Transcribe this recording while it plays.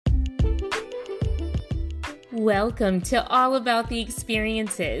Welcome to All About the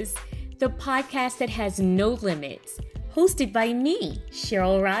Experiences, the podcast that has no limits, hosted by me,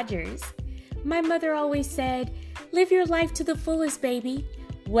 Cheryl Rogers. My mother always said, live your life to the fullest, baby.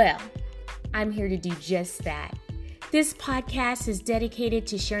 Well, I'm here to do just that. This podcast is dedicated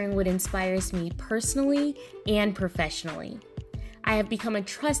to sharing what inspires me personally and professionally. I have become a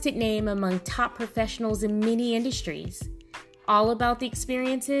trusted name among top professionals in many industries. All About the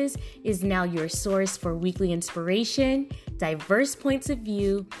Experiences is now your source for weekly inspiration, diverse points of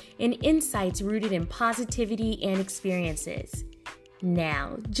view, and insights rooted in positivity and experiences.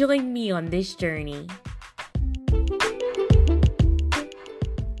 Now, join me on this journey.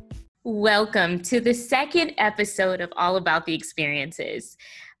 Welcome to the second episode of All About the Experiences.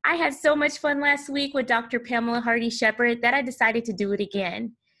 I had so much fun last week with Dr. Pamela Hardy-Shepherd that I decided to do it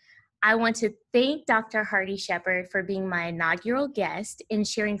again. I want to thank Dr. Hardy-Shepherd for being my inaugural guest and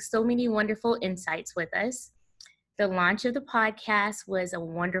sharing so many wonderful insights with us. The launch of the podcast was a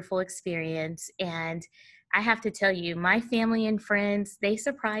wonderful experience, and I have to tell you, my family and friends, they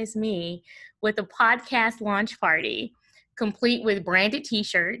surprised me with a podcast launch party, complete with branded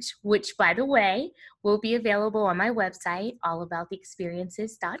t-shirts, which, by the way, will be available on my website,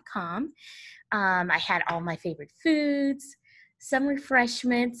 allabouttheexperiences.com. I had all my favorite foods, some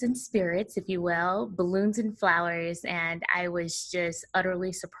refreshments and spirits, if you will, balloons and flowers, and I was just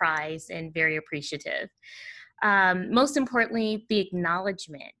utterly surprised and very appreciative. Most importantly, the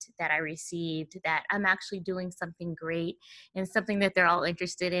acknowledgement that I received that I'm actually doing something great and something that they're all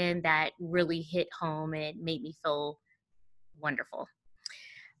interested in that really hit home and made me feel wonderful.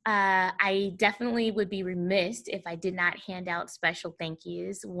 I definitely would be remiss if I did not hand out special thank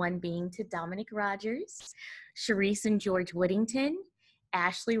yous, one being to Dominic Rogers, Sharice and George Whittington,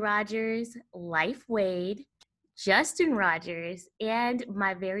 Ashley Rogers, Life Wade, Justin Rogers, and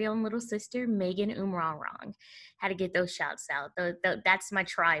my very own little sister, Megan Umrong. Had to get those shouts out. That's my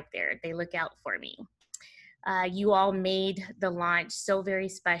tribe there. They look out for me. You all made the launch so very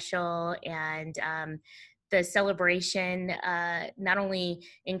special, and the celebration not only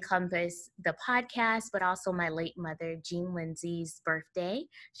encompassed the podcast, but also my late mother, Jean Lindsay's birthday.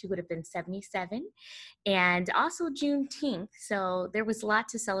 She would have been 77. And also Juneteenth. So there was a lot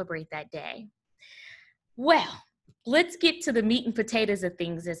to celebrate that day. Well, let's get to the meat and potatoes of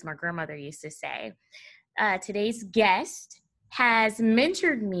things, as my grandmother used to say. Today's guest has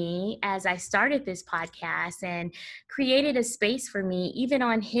mentored me as I started this podcast and created a space for me, even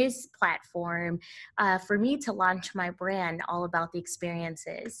on his platform, for me to launch my brand, All About the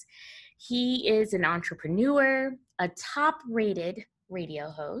Experiences. He is an entrepreneur, a top-rated radio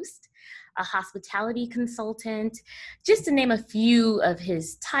host, a hospitality consultant, just to name a few of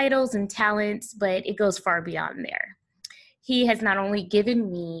his titles and talents, but it goes far beyond there. He has not only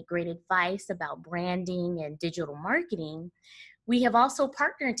given me great advice about branding and digital marketing, we have also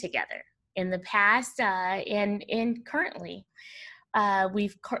partnered together in the past and currently.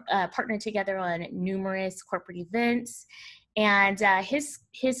 We've partnered together on numerous corporate events, and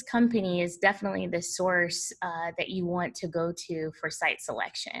his company is definitely the source that you want to go to for site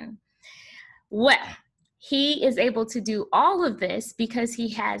selection. Well, he is able to do all of this because he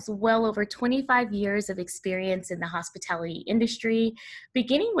has well over 25 years of experience in the hospitality industry,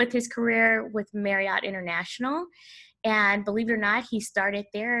 beginning with his career with Marriott International. And believe it or not, he started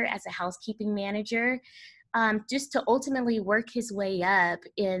there as a housekeeping manager, just to ultimately work his way up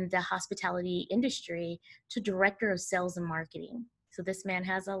in the hospitality industry to director of sales and marketing. So this man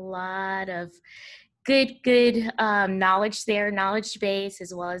has a lot of good knowledge there, knowledge base,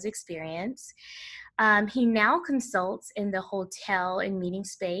 as well as experience. He now consults in the hotel and meeting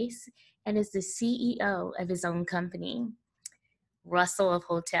space and is the CEO of his own company, Russell of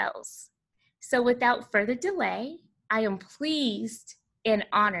Hotels. So without further delay, I am pleased and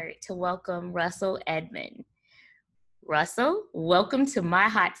honored to welcome Russell Edmond. Russell, welcome to my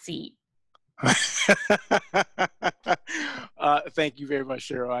hot seat. Thank you very much,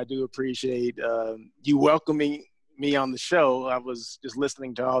 Cheryl. I do appreciate you welcoming me on the show. I was just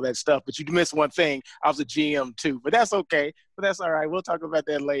listening to all that stuff, but you missed one thing. I was a GM too, but that's okay. But that's all right. We'll talk about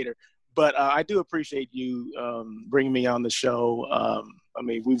that later. But I do appreciate you bringing me on the show. I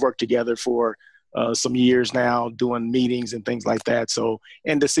mean, we've worked together for some years now, doing meetings and things like that. So,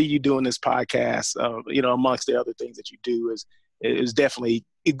 and to see you doing this podcast, amongst the other things that you do is definitely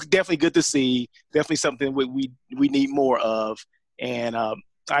good to see. Definitely something we need more of. And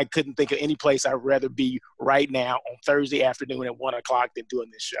I couldn't think of any place I'd rather be right now on Thursday afternoon at 1:00 than doing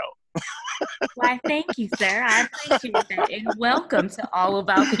this show. Why, thank you, sir. I appreciate that. And welcome to All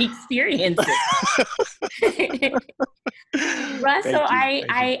About the Experiences. Russell,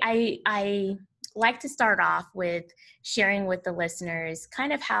 I like to start off with sharing with the listeners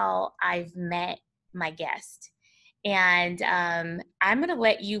kind of how I've met my guest. And I'm going to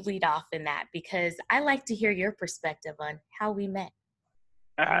let you lead off in that because I like to hear your perspective on how we met.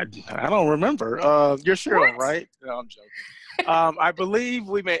 I don't remember. You're Cheryl, What? right? No, I'm joking. I believe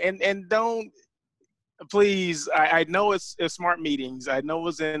we met, and don't please. I know it's Smart Meetings. I know it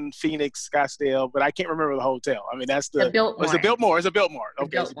was in Phoenix, Scottsdale, but I can't remember the hotel. I mean, that's The was it Biltmore. Biltmore? It's a Biltmore. The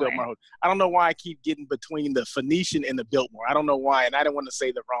Okay, it's a Biltmore. Biltmore. I don't know why I keep getting between the Phoenician and the Biltmore. I don't know why, and I didn't want to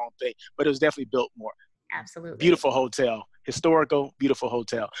say the wrong thing, but it was definitely Biltmore. Absolutely. Beautiful hotel, historical, beautiful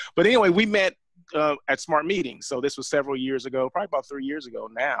hotel. But anyway, we met at Smart Meetings. So this was several years ago, probably about 3 years ago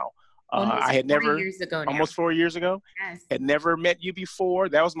now. I Almost had 40 never, years ago now. almost 4 years ago, Yes. had never met you before.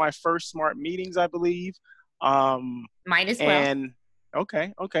 That was my first Smart Meetings, I believe. Mine as well. And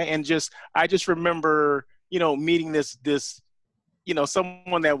okay. And I just remember, meeting this,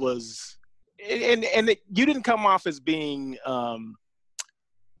 someone that was, you didn't come off as being,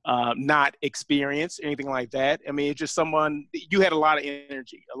 not experienced, anything like that. I mean, it's just someone, you had a lot of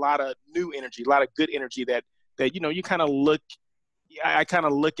energy, a lot of new energy, a lot of good energy that you kind of look. I kind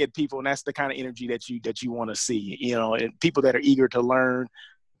of look at people, and that's the kind of energy that you want to see, and people that are eager to learn,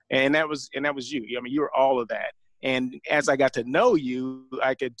 and that was you. I mean, you were all of that. And as I got to know you,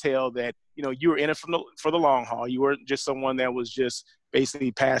 I could tell that you were in it for the long haul. You weren't just someone that was just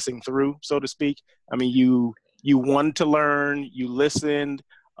basically passing through, so to speak. I mean, you wanted to learn, you listened.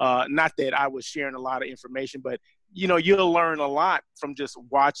 Not that I was sharing a lot of information, but you'll learn a lot from just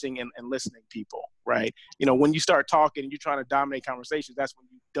watching and listening to people, right? When you start talking and you're trying to dominate conversations, that's when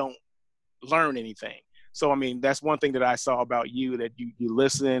you don't learn anything. So, I mean, that's one thing that I saw about you, that you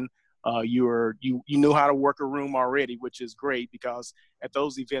listen, you knew how to work a room already, which is great because at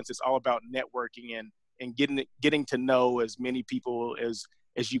those events, it's all about networking and getting to know as many people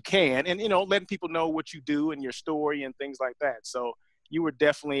as you can, and letting people know what you do and your story and things like that. So you were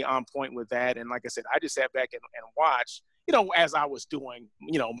definitely on point with that. And like I said, I just sat back and watched, as I was doing,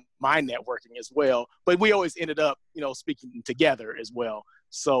 my networking as well. But we always ended up, speaking together as well.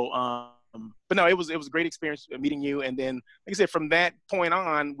 So, but no, it was a great experience meeting you. And then, like I said, from that point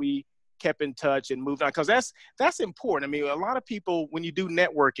on, we kept in touch and moved on, because that's important. I mean, a lot of people, when you do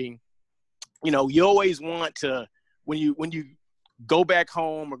networking, you always want to, when you go back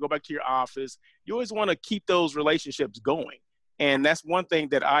home or go back to your office, you always want to keep those relationships going. And that's one thing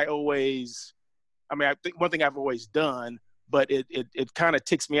that I think one thing I've always done, but it kind of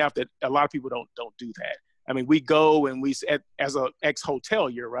ticks me off that a lot of people don't do that. I mean, we go and as a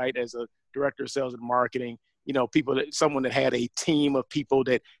ex-hotelier, right, as a director of sales and marketing, someone that had a team of people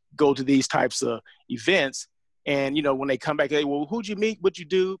that go to these types of events. And, when they come back, they, well, who'd you meet? What'd you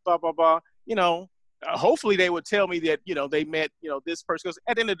do? Blah, blah, blah. Hopefully they would tell me that, they met, this person. Because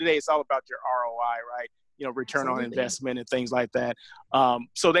at the end of the day, it's all about your ROI, right? Return on Absolutely. investment and things like that.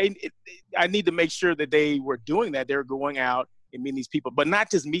 So I need to make sure that they were doing that. They're going out and meeting these people, but not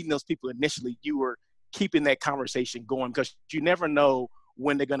just meeting those people initially. You were keeping that conversation going, because you never know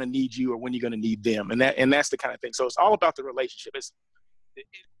when they're going to need you or when you're going to need them. And that's the kind of thing. So it's all about the relationship.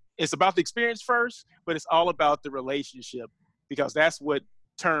 It's about the experience first, but it's all about the relationship, because that's what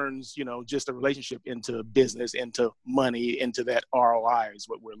turns, just a relationship into business, into money, into that ROI is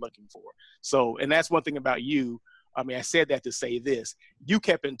what we're looking for. So, and that's one thing about you. I mean, I said that to say this: you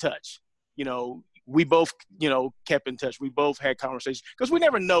kept in touch. We both, kept in touch. We both had conversations, because we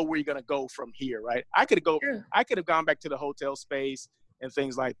never know where you're going to go from here, right? I could have gone back to the hotel space and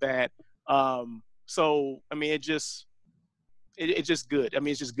things like that. So, I mean, it's just good. I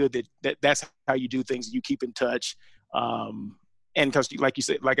mean, it's just good that's how you do things. You keep in touch. And because,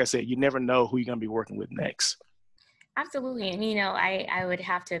 like I said, you never know who you're going to be working with next. Absolutely. And, I would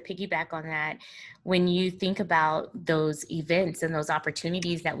have to piggyback on that. When you think about those events and those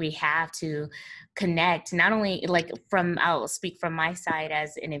opportunities that we have to connect, not only I'll speak from my side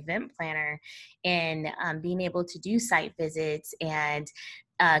as an event planner, and being able to do site visits and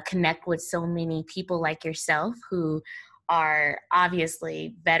connect with so many people like yourself who are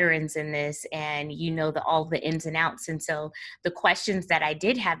obviously veterans in this, and all the ins and outs. And so the questions that I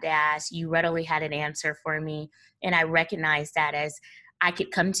did have to ask, you readily had an answer for me. And I recognized that as I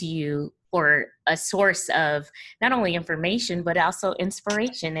could come to you for a source of not only information, but also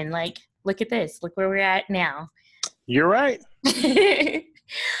inspiration. And look at this, look where we're at now. You're right.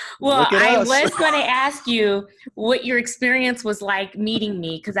 Well, I us. was going to ask you what your experience was like meeting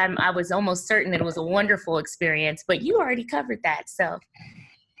me, because I was almost certain it was a wonderful experience, but you already covered that. So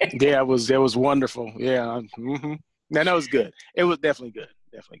yeah, it was wonderful. Yeah. Mm-hmm. No, that was good. It was definitely good.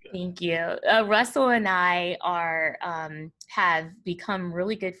 Definitely good. Thank you. Russell and I are have become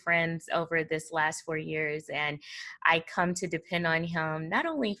really good friends over this last 4 years, and I come to depend on him not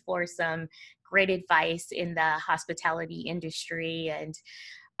only for some great advice in the hospitality industry,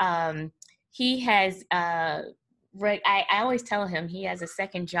 and he has. I always tell him he has a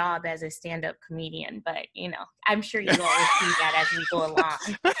second job as a stand-up comedian, but I'm sure you all will see that as we go along,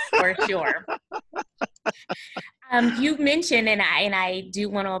 for sure. You mentioned, and I do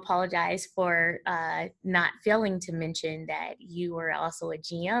want to apologize for not failing to mention that you were also a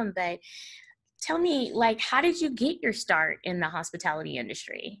GM, but tell me, like, how did you get your start in the hospitality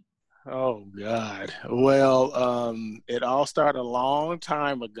industry? Oh God. Well, it all started a long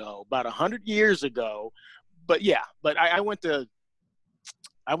time ago, about 100 years ago. But yeah, but I went to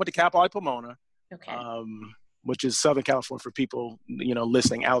Cal Poly Pomona, Okay. um, which is Southern California for people,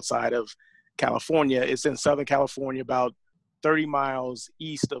 listening outside of California. It's in Southern California, about 30 miles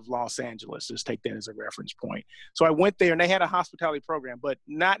east of Los Angeles. Just take that as a reference point. So I went there and they had a hospitality program, but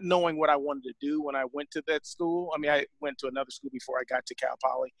not knowing what I wanted to do when I went to that school. I mean, I went to another school before I got to Cal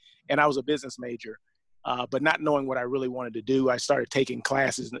Poly, and I was a business major. But not knowing what I really wanted to do, I started taking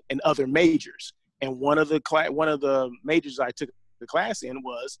classes in other majors. And one of the majors I took the class in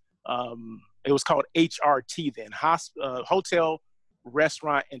was it was called HRT then, Hotel,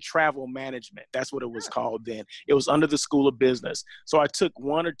 Restaurant, and Travel Management. That's what it was called then. It was under the School of Business. So I took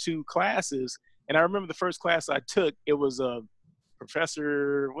one or two classes, and I remember the first class I took, it was a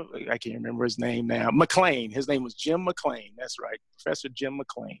professor, I can't remember his name now, McLean. His name was Jim McLean. That's right, Professor Jim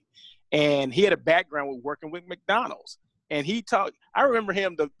McLean. And he had a background with working with McDonald's. And he talked, I remember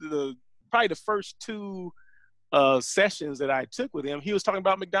him, probably the first two sessions that I took with him, he was talking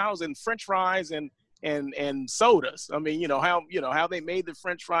about McDonald's and French fries and sodas. I mean, how they made the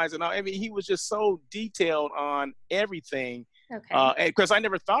French fries and all. I mean, he was just so detailed on everything. Okay. Because I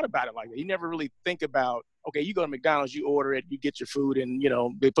never thought about it like that. You never really think about, okay, you go to McDonald's, you order it, you get your food, and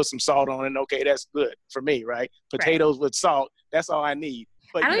they put some salt on it. And okay, that's good for me, right? Potatoes with salt, that's all I need.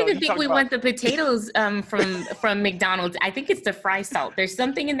 But I don't even he think talked we about, want the potatoes from McDonald's. I think it's the fry salt. There's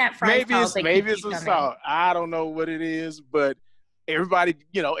something in that fry salt that maybe keeps it's you a coming. salt. I don't know what it is, but everybody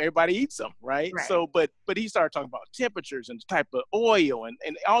eats them, right? Right. So, but he started talking about temperatures and type of oil and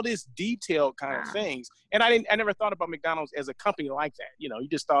all this detailed kind of Wow. things. And I never thought about McDonald's as a company like that. You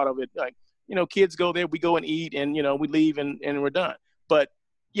just thought of it like, kids go there, we go and eat, and we leave and we're done. But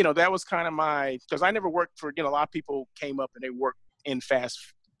that was kind of because I never worked for, a lot of people came up and they worked in fast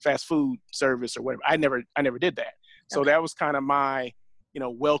food service or whatever. I never did that. So Okay. that was kind of my,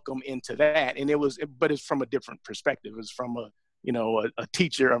 welcome into that. And but it's from a different perspective. It's from a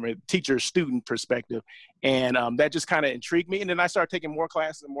teacher student perspective. And that just kind of intrigued me. And then I started taking more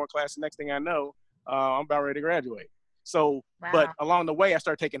classes and more classes. Next thing I know, I'm about ready to graduate. So, but Wow. along the way, I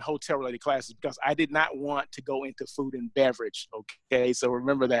started taking hotel related classes because I did not want to go into food and beverage. Okay. So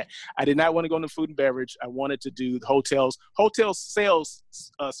remember that I did not want to go into food and beverage. I wanted to do hotel sales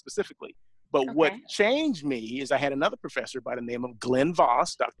specifically. But what Okay. changed me is I had another professor by the name of Glenn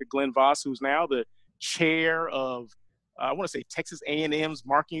Voss, Dr. Glenn Voss, who's now the chair of, I want to say Texas A&M's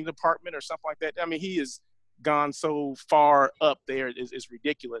marketing department or something like that. I mean, he has gone so far up there, it's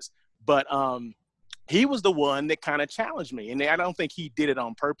ridiculous. But he was the one that kind of challenged me. And I don't think he did it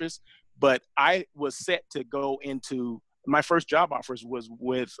on purpose, but I was set to go into my first job offer was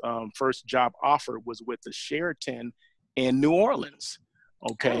with the Sheraton in New Orleans.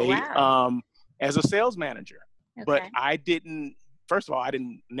 Oh, Okay. wow. As a sales manager, but Okay. first of all, I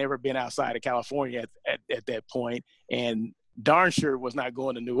didn't never been outside of California at that point, and darn sure was not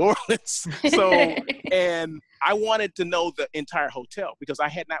going to New Orleans. So, and I wanted to know the entire hotel because I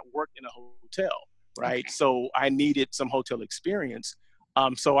had not worked in a hotel. Right. Okay. So I needed some hotel experience.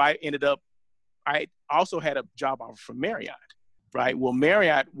 So I also had a job offer from Marriott. Right. Well,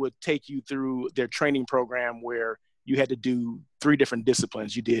 Marriott would take you through their training program where you had to do 3 different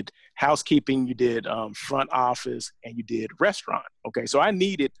disciplines. You did housekeeping, you did front office, and you did restaurant. Okay. So I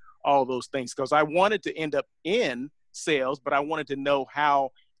needed all those things because I wanted to end up in sales, but I wanted to know how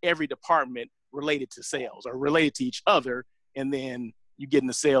every department related to sales or related to each other. And then you get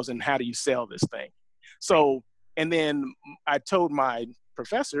into sales and how do you sell this thing? So, and then I told my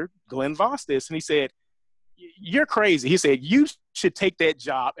professor, Glenn Voss, this, and he said, "You're crazy." He said, "You should take that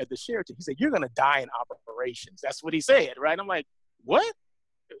job at the Sheraton." He said, "You're going to die in operations." That's what he said, right? I'm like, "What?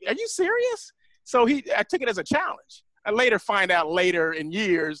 Are you serious?" So I took it as a challenge. I later find out later in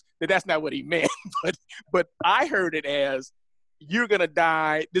years that that's not what he meant, but I heard it as, "You're going to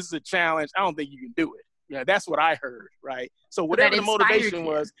die. This is a challenge. I don't think you can do it." Yeah, that's what I heard, right? So So that whatever the inspired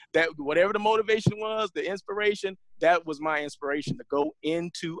motivation you. was, the inspiration, that was my inspiration to go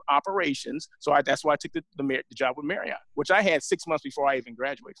into operations. So that's why I took the job with Marriott, which I had 6 months before I even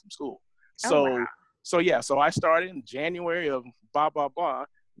graduated from school. Oh, wow. So I started in January of blah blah blah,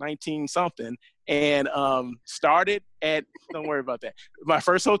 19 something, and started at. Don't worry about that. My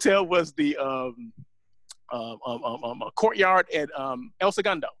first hotel was the Courtyard at El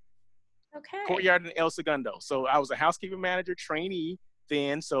Segundo. Okay. Courtyard in El Segundo. So I was a housekeeping manager trainee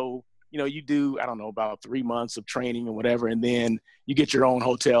then. So, you do, I don't know, about 3 months of training or whatever, and then you get your own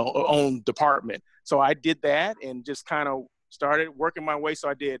hotel or own department. So I did that and just kind of started working my way. So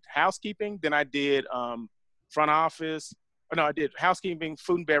I did housekeeping, then I did front office. No, I did housekeeping,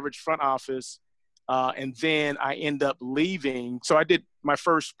 food and beverage, front office. And then I end up leaving. So I did my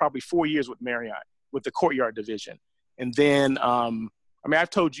first probably 4 years with Marriott with the Courtyard division. And then I've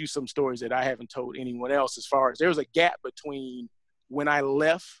told you some stories that I haven't told anyone else as far as there was a gap between when I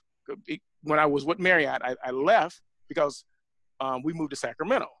left, when I was with Marriott, I left because we moved to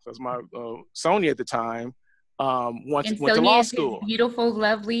Sacramento. Because my Sonia at the time went And to law Sonia is his school. beautiful,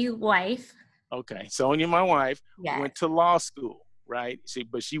 lovely wife. Okay, Sonia, my wife, Yes. went to law school, right?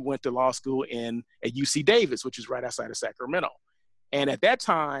 But she went to law school at UC Davis, which is right outside of Sacramento. And at that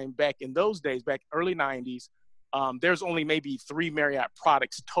time, back in those days, back early 90s, there's only maybe 3 Marriott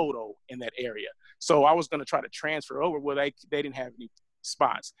products total in that area. So I was going to try to transfer over. Well, they didn't have any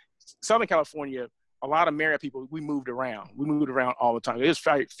spots. Southern California, a lot of Marriott people, we moved around. We moved around all the time. There's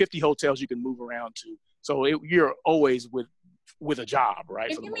 50 hotels you can move around to. So you're always with a job,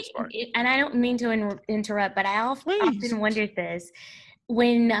 right, for the most part. And I don't mean to interrupt, but I Please. often wondered this.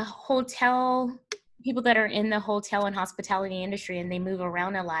 When hotel people that are in the hotel and hospitality industry and they move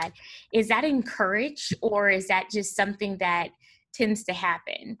around a lot, is that encouraged or is that just something that tends to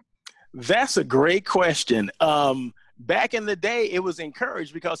happen? That's a great question. Back in the day, it was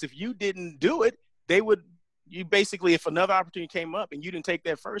encouraged because if you didn't do it, you basically, if another opportunity came up and you didn't take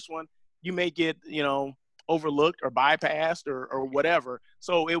that first one, you may get, overlooked or bypassed or whatever.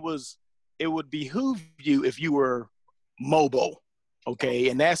 So it would behoove you if you were mobile. Okay.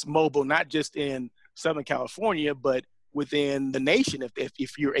 And that's mobile, not just in Southern California, but within the nation,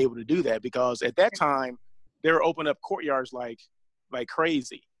 if you're able to do that, because at that time they were opening up courtyards like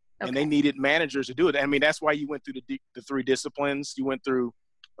crazy. Okay. And they needed managers to do it. I mean, that's why you went through the 3 disciplines. You went through,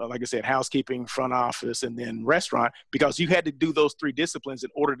 like I said, housekeeping, front office, and then restaurant, because you had to do those 3 disciplines in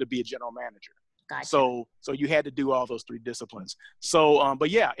order to be a general manager. Gotcha. So you had to do all those 3 disciplines. So, but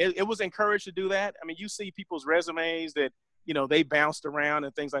yeah, it was encouraged to do that. I mean, you see people's resumes that, they bounced around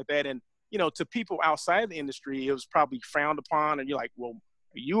and things like that. And, to people outside the industry, it was probably frowned upon. And you're like, well,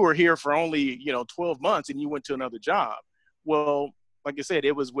 you were here for only, 12 months and you went to another job. Well, like I said,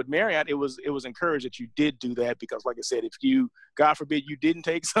 it was with Marriott, it was encouraged that you did do that, because like I said, if you, God forbid, you didn't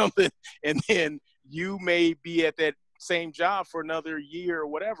take something and then you may be at that same job for another year or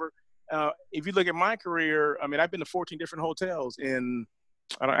whatever. If you look at my career, I mean, I've been to 14 different hotels in,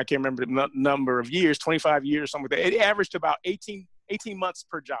 I can't remember the number of years, 25 years, something like that. It averaged about 18 months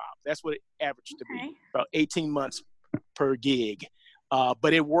per job. That's what it averaged to be, about 18 months per gig.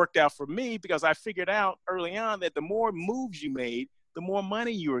 But it worked out for me because I figured out early on that the more moves you made, the more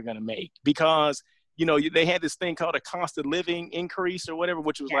money you were going to make, because, they had this thing called a cost of living increase or whatever,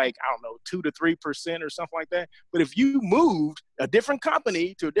 which was like, I don't know, 2 to 3% or something like that. But if you moved a different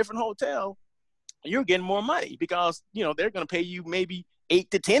company to a different hotel, you're getting more money because, they're going to pay you maybe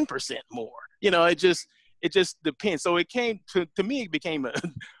 8 to 10% more. It just depends. So it came to me, it became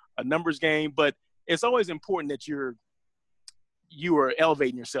a numbers game, but it's always important that you are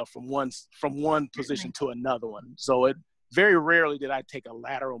elevating yourself from one position to another one. So it very rarely did I take a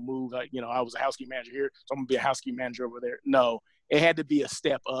lateral move. Like, I was a housekeeping manager here, so I'm gonna be a housekeeping manager over there. No, it had to be a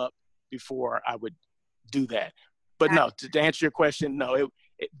step up before I would do that. But no, to answer your question, no.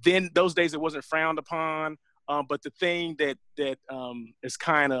 Then those days it wasn't frowned upon. But the thing that is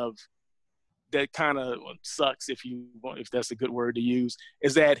kind of sucks, if that's a good word to use,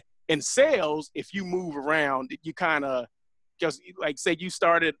 is that in sales, if you move around, you kind of just, like, say you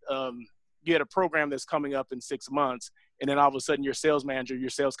started, you had a program that's coming up in 6 months, and then all of a sudden your sales manager,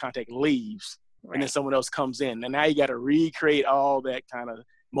 your sales contact leaves, right, and then someone else comes in, and now you got to recreate all that kind of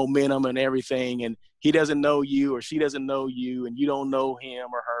momentum and everything, and he doesn't know you or she doesn't know you, and you don't know him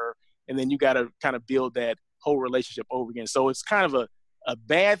or her, and then you got to kind of build that whole relationship over again. So it's kind of a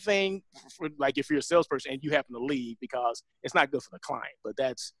bad thing for, like, if you're a salesperson and you happen to leave, because it's not good for the client. But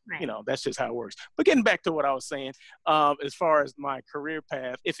that's, right, that's just how it works. But getting back to what I was saying, as far as my career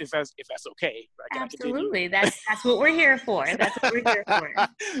path, if that's okay. Right? Absolutely. That's what we're here for. That's what we're here for.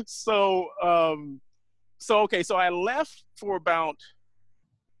 So So I left for about,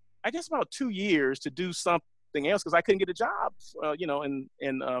 I guess about 2 years to do something else because I couldn't get a job,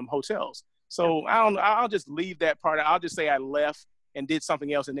 in hotels. So Okay. I'll just leave that part. I'll just say I left and did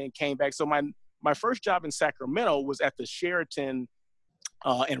something else and then came back. So my first job in Sacramento was at the Sheraton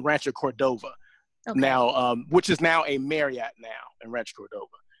in Rancho Cordova. Okay. Now, which is now a Marriott now in Rancho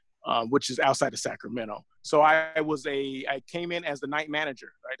Cordova, which is outside of Sacramento. So I came in as the night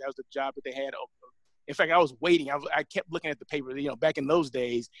manager, right? That was the job that they had. In fact, I was waiting. I kept looking at the paper. Back in those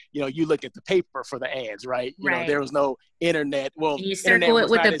days, you looked at the paper for the ads, right? Right. There was no internet. Well, And you internet circle it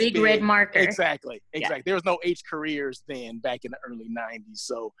was with not a as big red big. marker. Exactly. Yeah. There was no H careers then back in the early 90s.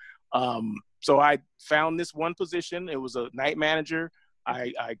 So I found this one position. It was a night manager.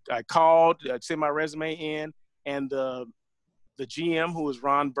 I called, sent my resume in, and the GM, who was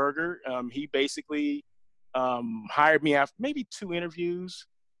Ron Berger, he basically hired me after maybe 2 interviews.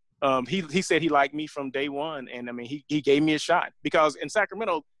 He said he liked me from day one, and I mean he gave me a shot because in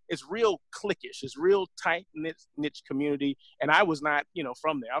Sacramento it's real cliquish, it's real tight niche community, and I was not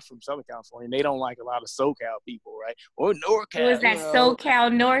from there. I'm from Southern California, and they don't like a lot of SoCal people, right? Or It was NorCal, that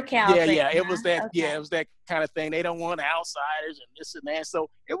SoCal, NorCal Yeah, thing, yeah, it was that. huh? Yeah, Okay. it was that kind of thing. They don't want outsiders and this and that. So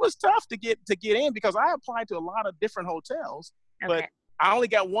it was tough to get in because I applied to a lot of different hotels, but Okay. I only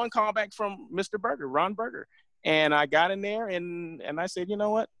got one call back from Mr. Berger, Ron Berger, and I got in there and I said, you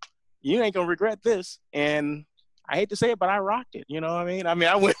know what, you ain't gonna regret this. And I hate to say it, but I rocked it. You know what I mean?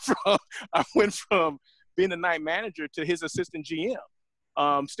 I went from being the night manager to his assistant GM.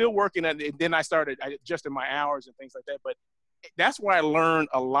 Still working at it. Then I adjusted my hours and things like that. But that's where I learned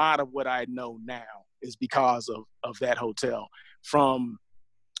a lot of what I know now is because of that hotel. From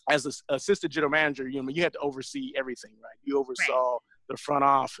as an assistant general manager, you had to oversee everything, right? You Right. oversaw the front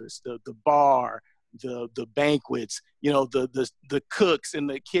office, the bar, the banquets, the cooks in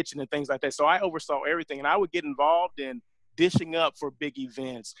the kitchen and things like that. So I oversaw everything, and I would get involved in dishing up for big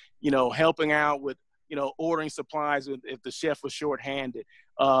events, helping out with ordering supplies if the chef was shorthanded,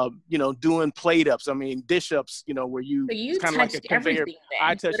 doing plate ups. I mean, dish ups, where So it's you kind of like a touched conveyor. everything I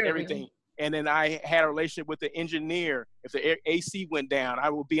then, touched everything. literally. And then I had a relationship with the engineer. If the AC went down, I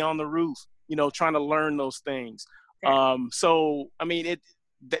would be on the roof, trying to learn those things. That, So, I mean,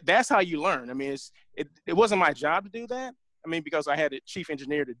 that's how you learn. I mean, it wasn't my job to do that. I mean, because I had a chief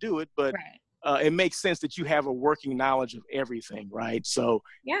engineer to do it, but right. it makes sense that you have a working knowledge of everything, right? So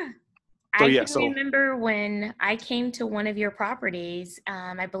Yeah. yeah. I can So remember when I came to one of your properties.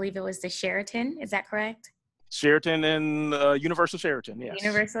 I believe it was the Sheraton. Is that correct? Sheraton and Universal Sheraton, yes.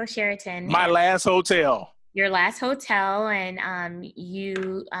 Universal Sheraton. My last hotel. Your last hotel, and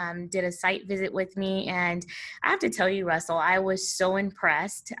you did a site visit with me. And I have to tell you, Russell, I was so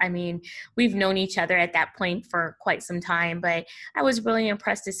impressed. I mean, we've known each other at that point for quite some time, but I was really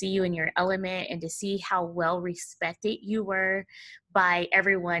impressed to see you in your element and to see how well respected you were by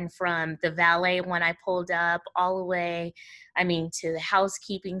everyone, from the valet when I pulled up all the way, I mean, to the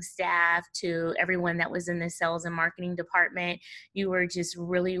housekeeping staff, to everyone that was in the sales and marketing department. You were just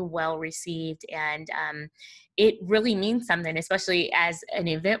really well received, and it really means something, especially as an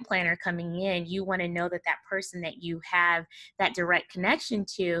event planner coming in. You want to know that that person that you have that direct connection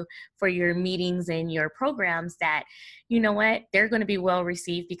to for your meetings and your programs, that you know what, they're going to be well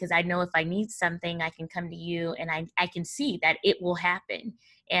received, because I know if I need something, I can come to you, and I can see that it will happen.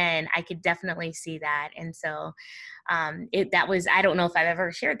 And I could definitely see that. And so that was, I don't know if I've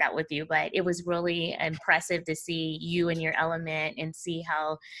ever shared that with you, but it was really impressive to see you in your element and see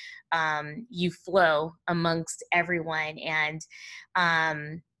how you flow amongst everyone. And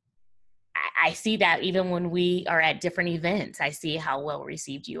I see that even when we are at different events, I see how well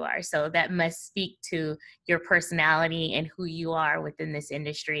received you are. So that must speak to your personality and who you are within this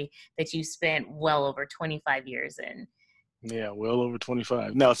industry that you spent well over 25 years in. Yeah, well over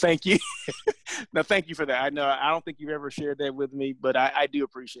 25. No, thank you. No, thank you for that. I know I don't think you've ever shared that with me, but I do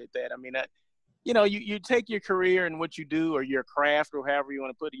appreciate that. I mean, you take your career and what you do, or your craft, or however you want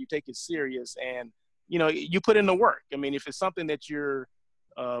to put it, you take it serious, and you put in the work. I mean, if it's something that you're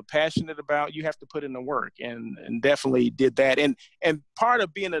passionate about, you have to put in the work, and definitely did that. And part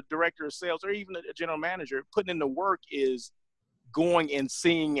of being a director of sales, or even a general manager, putting in the work is going and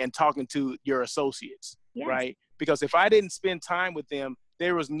seeing and talking to your associates, Yes. right? Because if I didn't spend time with them,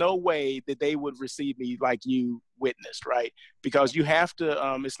 there was no way that they would receive me like you witnessed, right? Because you have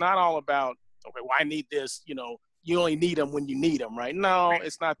to, it's not all about, okay, well, I need this, you only need them when you need them, right? No, Right.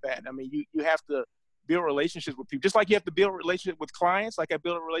 it's not that. I mean, you have to build relationships with people, just like you have to build a relationship with clients, like I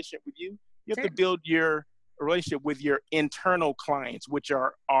build a relationship with you. You have to Certainly. build your relationship with your internal clients, which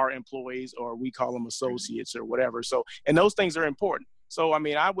are our employees, or we call them associates or whatever. So, and those things are important. So, I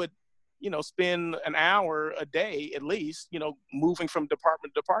mean, I would, spend an hour a day at least, moving from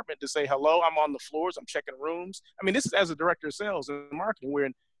department to department to say, hello, I'm on the floors, I'm checking rooms. I mean, this is as a director of sales and marketing, where,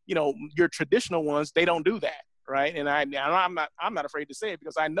 your traditional ones, they don't do that, right? And I'm not afraid to say it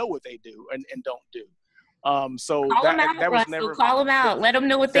because I know what they do and don't do. So Call them out, that was Russell. never, Call them out. Let them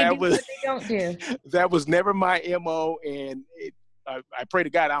know what they do, that was, what they don't do. that was never my MO. And I pray to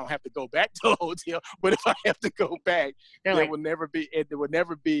God I don't have to go back to a hotel, but if I have to go back, it would never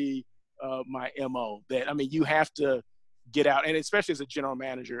be my MO. You have to get out, and especially as a general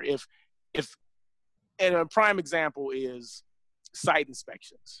manager, if and a prime example is site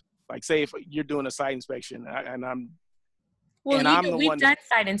inspections. Like, say if you're doing a site inspection we've done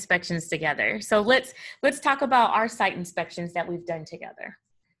site inspections together. So let's talk about our site inspections that we've done together.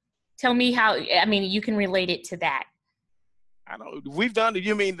 Tell me how, you can relate it to that. I don't know. We've done,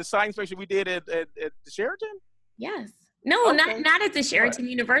 you mean the site inspection we did at the Sheraton? Yes. No, okay. not at the Sheraton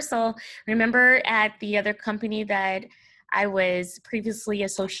Universal. Remember at the other company that I was previously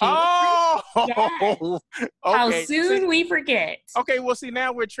associated with? Yes. Okay. How soon we forget. Okay, well, see,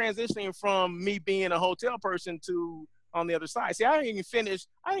 now we're transitioning from me being a hotel person to on the other side. See, I ain't finished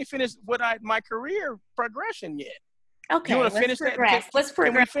my career progression yet. Okay, let's finish progress. Let's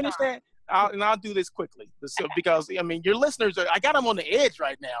progress. Can we finish that? I'll do this quickly. Because, your listeners I got them on the edge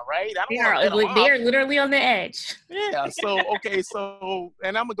right now, right? They are literally on the edge. Yeah. So, okay. So,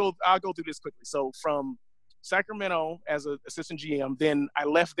 and I'll go through this quickly. So from Sacramento as an assistant GM, then I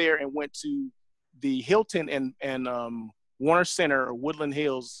left there and went to the Hilton and Warner Center or Woodland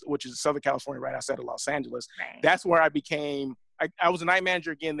Hills, which is Southern California, right outside of Los Angeles. Right. That's where I was a night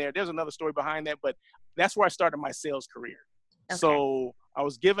manager again there. There's another story behind that, but that's where I started my sales career. Okay. So I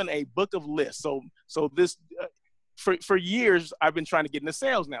was given a book of lists. So this, for years, I've been trying to get into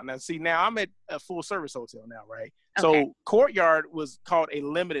sales now. Now I'm at a full service hotel now, right? Okay. So Courtyard was called a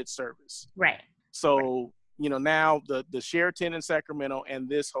limited service. Right. So, now the Sheraton in Sacramento and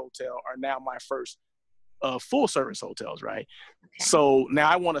this hotel are now my first full service hotels, right? Okay. So now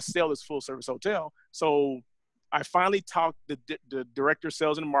I want to sell this full service hotel. So I finally talked the director of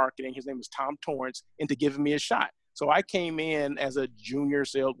sales and marketing, his name is Tom Torrance, into giving me a shot. So I came in as a junior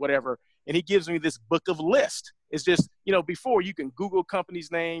sales, whatever, and he gives me this book of list. It's just, before you can Google companies'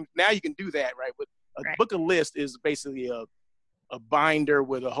 names. Now you can do that, right? But a book of list is basically a binder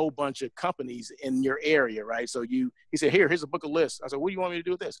with a whole bunch of companies in your area, right? So he said, here's a book of lists. I said, what do you want me to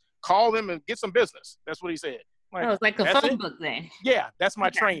do with this? Call them and get some business. That's what he said. It's like a phone book then. Yeah, that's my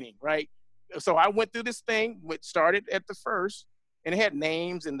training, right? So I went through this thing, which started at the first, and it had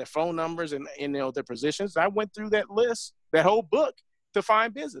names and their phone numbers and their positions. I went through that list, that whole book, to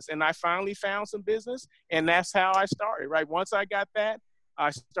find business. And I finally found some business, and that's how I started, right? Once I got that,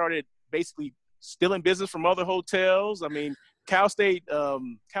 I started basically stealing business from other hotels. Cal State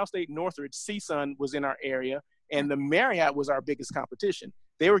Northridge, CSUN was in our area, and the Marriott was our biggest competition.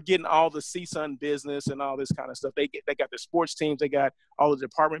 They were getting all the CSUN business and all this kind of stuff. They got their sports teams, they got all the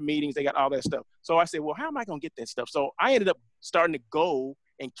department meetings, they got all that stuff. So I said, well, how am I going to get that stuff? So I ended up starting to go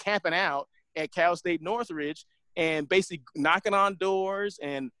and camping out at Cal State Northridge and basically knocking on doors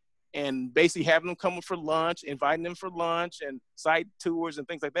and basically having them come for lunch, inviting them for lunch and site tours and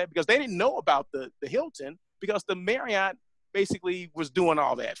things like that, because they didn't know about the Hilton, because the Marriott basically was doing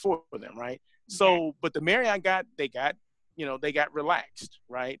all that for them, right? So, but the Marriott got relaxed,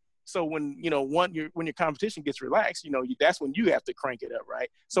 right? So when your competition gets relaxed, that's when you have to crank it up, right?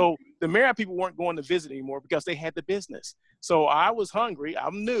 So the Marriott people weren't going to visit anymore because they had the business. So I was hungry,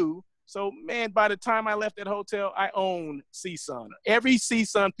 I'm new. So man, by the time I left that hotel, I owned CSUN. Every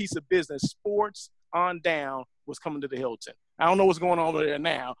CSUN piece of business, sports on down, was coming to the Hilton. I don't know what's going on over there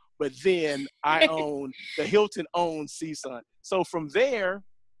now, but then the Hilton owned CSUN. So from there,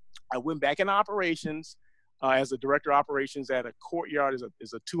 I went back in operations as a director of operations at a Courtyard,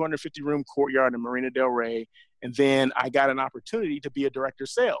 is a 250-room Courtyard in Marina Del Rey. And then I got an opportunity to be a director of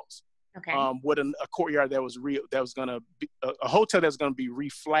sales. Okay. With a Courtyard that was going to be a hotel that's going to be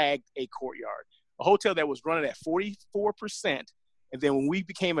reflagged a Courtyard, a hotel that was running at 44%. And then when we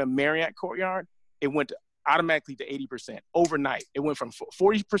became a Marriott Courtyard, it went automatically to 80% overnight. It went from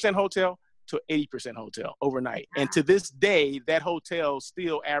 40% hotel to 80% hotel overnight. Wow. And to this day, that hotel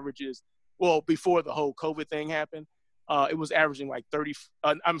still averages, well, before the whole COVID thing happened, it was averaging like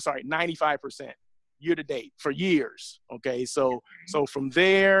 95% year to date for years. Okay. So from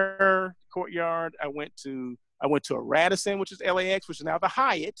there, Courtyard, I went to a Radisson, which is LAX, which is now the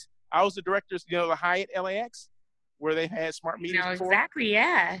Hyatt. I was the director, the Hyatt LAX, where they had smart meters before. Exactly.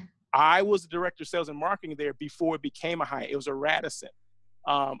 Yeah. I was the director of sales and marketing there before it became a Hyatt. It was a Radisson.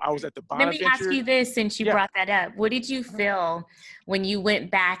 I was at the Let me ask Bonaventure. you this, since you Yeah. brought that up. What did you feel when you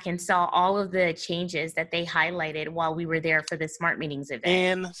went back and saw all of the changes that they highlighted while we were there for the Smart Meetings event?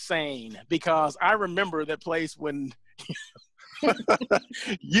 Insane, because I remember that place when you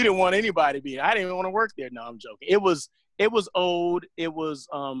didn't want anybody to be. I didn't even want to work there. No, I'm joking. It was old. It was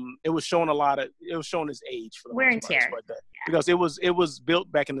showing its age for the Wear most and part. That's tear. what that, because it was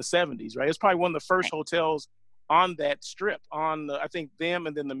built back in the 70s, right? It's probably one of the first Right. hotels on that strip, on I think them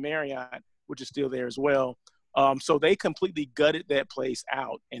and then the Marriott, which is still there as well. So they completely gutted that place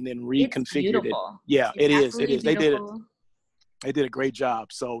out and then It's reconfigured it. beautiful. Yeah, It's it is. It absolutely is. They did it. beautiful. They did a great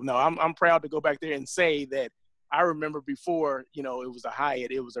job. So no, I'm proud to go back there and say that I remember before, it was a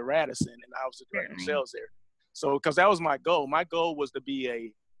Hyatt, it was a Radisson, and I was the director of Certainly. sales there. So because that was my goal. My goal was to be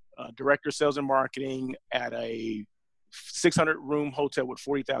a director of sales and marketing at a 600 room hotel with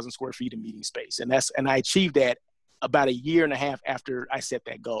 40,000 square feet of meeting space, and I achieved that about a year and a half after I set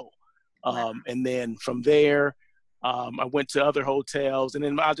that goal. Wow. And then from there, I went to other hotels, and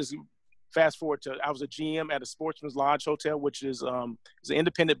then I'll just fast forward to I was a GM at a Sportsman's Lodge Hotel, which is an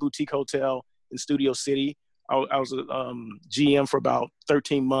independent boutique hotel in Studio City. I was a GM for about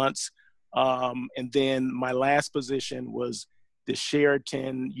 13 months. And then my last position was the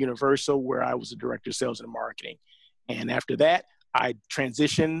Sheraton Universal, where I was the director of sales and marketing. And after that, I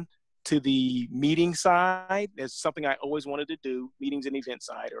transitioned to the meeting side. That's something I always wanted to do, meetings and event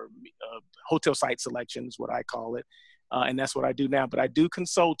side, or hotel site selection is what I call it. And that's what I do now. But I do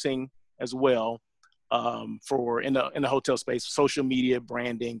consulting as well, for in the hotel space, social media,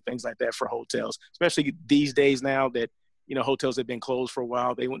 branding, things like that for hotels, especially these days now that, hotels have been closed for a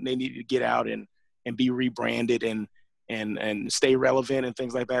while. They need to get out and be rebranded and stay relevant and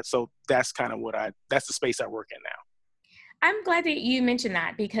things like that. So that's kind of that's the space I work in now. I'm glad that you mentioned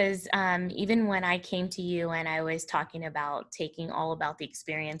that, because even when I came to you and I was talking about taking all about the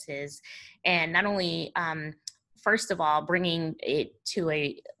experiences, and not only first of all bringing it to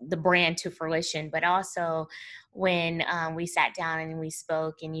the brand to fruition, but also when we sat down and we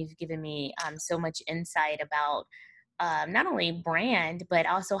spoke, and you've given me so much insight about not only brand but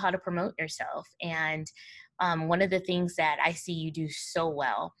also how to promote yourself. And one of the things that I see you do so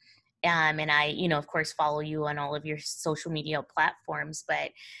well, and I, of course, follow you on all of your social media platforms,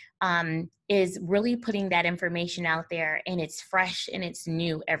 but is really putting that information out there, and it's fresh and it's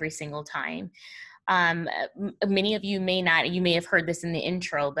new every single time. Many of you may have heard this in the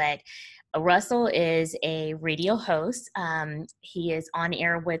intro, but Russell is a radio host. He is on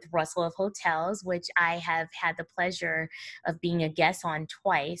air with Russell of Hotels, which I have had the pleasure of being a guest on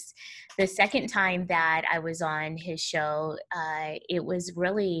twice. The second time that I was on his show, it was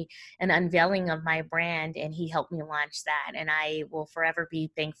really an unveiling of my brand, and he helped me launch that, and I will forever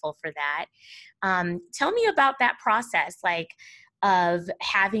be thankful for that. Tell me about that process, of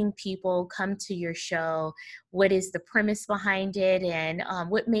having people come to your show. What is the premise behind it, and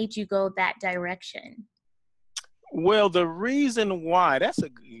what made you go that direction? Well, the reason why that's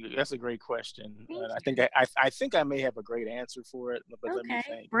a great question. Thank I you. think I think I may have a great answer for it, but let me Okay,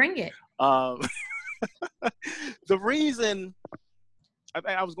 think. bring it. Um, the reason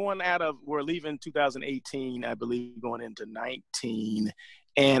I was we're leaving 2018, I believe, going into 19,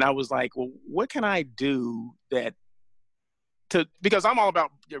 and I was like, well, what can I do because I'm all about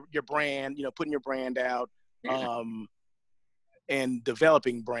your brand, putting your brand out, Yeah. and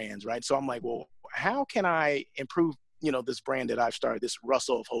developing brands, right? So I'm like, well, how can I improve, this brand that I've started, this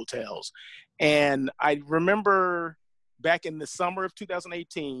Russell of Hotels? And I remember back in the summer of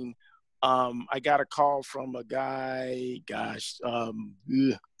 2018, I got a call from a guy,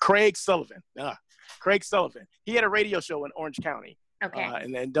 Craig Sullivan. Craig Sullivan. He had a radio show in Orange County. Okay.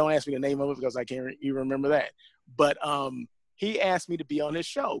 And then don't ask me the name of it because I can't even remember that. But he asked me to be on his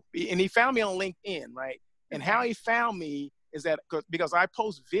show, and he found me on LinkedIn, right? And how he found me is that because I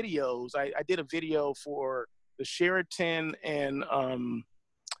post videos. I did a video for the Sheraton and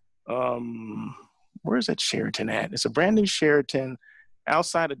where's that Sheraton at? It's a brand new Sheraton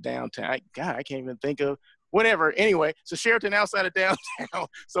outside of downtown. I can't even think of whatever. Anyway, it's a Sheraton outside of downtown.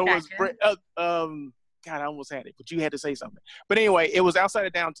 So it was Gotcha. God, I almost had it, but you had to say something. But anyway, it was outside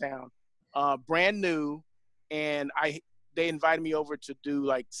of downtown, brand new, and they invited me over to do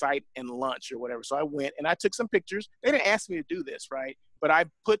like site and lunch or whatever. So I went and I took some pictures. They didn't ask me to do this, right? But I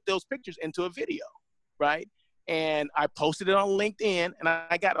put those pictures into a video, right? And I posted it on LinkedIn, and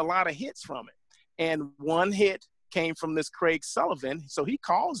I got a lot of hits from it. And one hit came from this Craig Sullivan. So he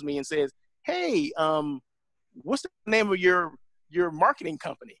calls me and says, hey, what's the name of your your marketing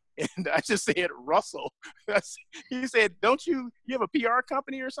company? And I just said, Russell. He said, don't you have a PR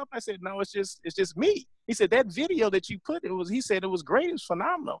company or something? I said, no, it's just me. He said, that video that you put, he said it was great. It was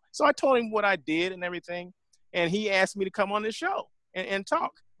phenomenal. So I told him what I did and everything. And he asked me to come on the show and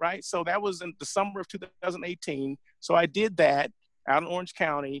talk, right? So that was in the summer of 2018. So I did that out in Orange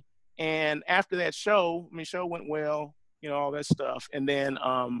County. And after that show, show went well, all that stuff. And then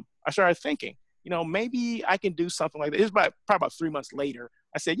I started thinking, maybe I can do something like that. It was probably about 3 months later.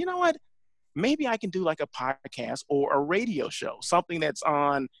 I said, you know what? Maybe I can do like a podcast or a radio show, something that's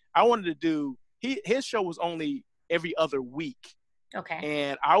on. I wanted to do, his show was only every other week. Okay.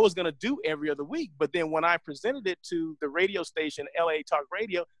 And I was going to do every other week. But then when I presented it to the radio station, LA Talk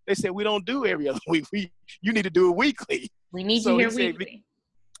Radio, they said, we don't do every other week. You need to do it weekly. We need you here weekly.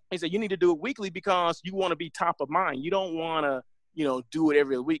 He said, you need to do it weekly because you want to be top of mind. You don't want to, do it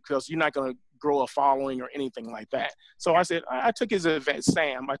every week because you're not going to grow a following or anything like that. So I said, I took his advice,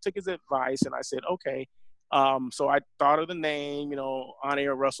 I took his advice and I said, okay. So I thought of the name, On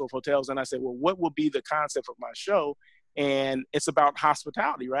Air Russell Hotels. And I said, well, what will be the concept of my show? And it's about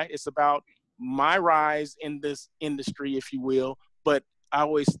hospitality, right? It's about my rise in this industry, if you will. But I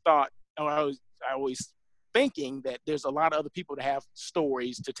always thought, I always thinking that there's a lot of other people that have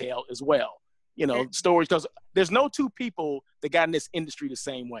stories to tell as well. Stories, because there's no two people that got in this industry the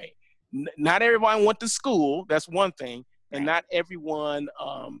same way. Not everyone went to school. That's one thing. And not everyone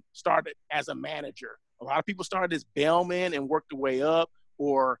started as a manager. A lot of people started as bellmen and worked their way up.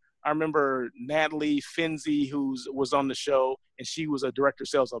 Or I remember Natalie Finzi, who was on the show, and she was a director of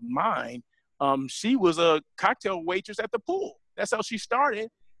sales of mine. She was a cocktail waitress at the pool. That's how she started.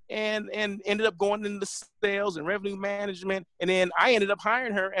 And ended up going into sales and revenue management. And then I ended up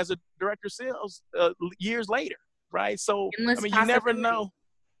hiring her as a director of sales years later, right? So, you never know.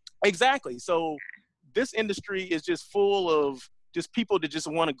 Exactly. So this industry is just full of just people that just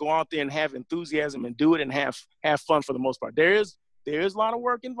want to go out there and have enthusiasm and do it and have fun for the most part. There's a lot of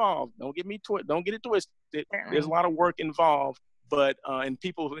work involved. Don't get it twisted. There's a lot of work involved. But and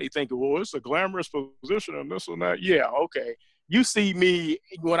people, they think, well, it's a glamorous position and this and that. Yeah, okay. You see me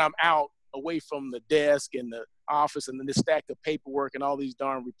when I'm out away from the desk and the office and then the stack of paperwork and all these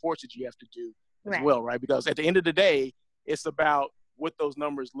darn reports that you have to do as well, right? Because at the end of the day, it's about what those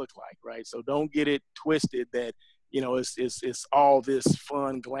numbers look like, right? So don't get it twisted that, it's all this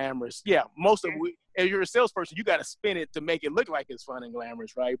fun, glamorous. Yeah, if you're a salesperson, you got to spin it to make it look like it's fun and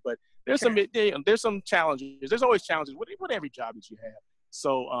glamorous, right? But there's some challenges. There's always challenges with every job that you have.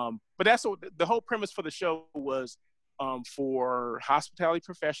 So, but that's what the whole premise for the show was. For hospitality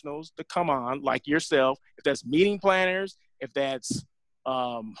professionals to come on, like yourself, if that's meeting planners, if that's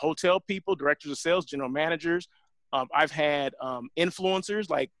hotel people, directors of sales, general managers. I've had influencers,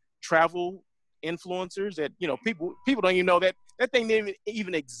 like travel influencers that, people don't even know that thing didn't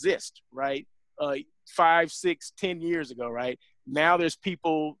even exist, right? 5, 6, 10 years ago, right? Now there's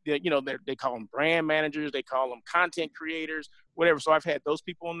people that, they call them brand managers, they call them content creators, whatever. So I've had those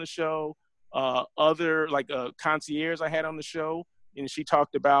people on the show. Other like concierge I had on the show, and she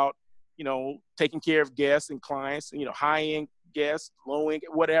talked about, taking care of guests and clients, high-end guests, low-end,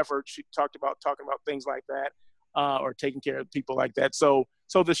 whatever. She talking about things like that, or taking care of people like that. So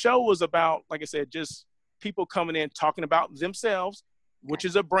the show was about, like I said, just people coming in, talking about themselves, which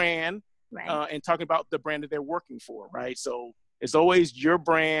is a brand, and talking about the brand that they're working for, right? So it's always your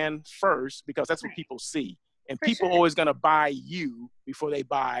brand first, because that's what people see. And people are always going to buy you before they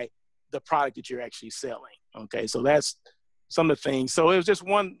buy the product that you're actually selling. Okay. So that's some of the things. So it was just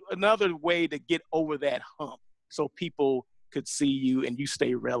another way to get over that hump so people could see you and you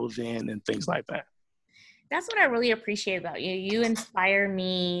stay relevant and things like that. That's what I really appreciate about you. You inspire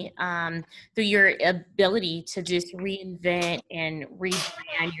me through your ability to just reinvent and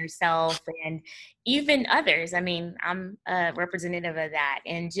rebrand yourself and even others. I'm a representative of that,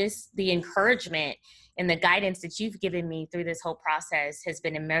 and just the encouragement and the guidance that you've given me through this whole process has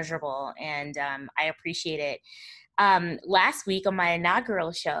been immeasurable, and I appreciate it. Last week on my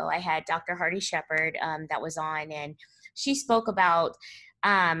inaugural show, I had Dr. Hardy Shepherd that was on, and she spoke about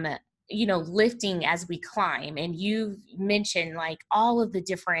lifting as we climb. And you've mentioned like all of the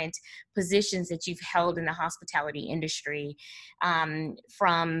different positions that you've held in the hospitality industry,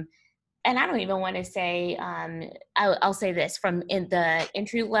 from, and I don't even want to say, I'll say this, from in the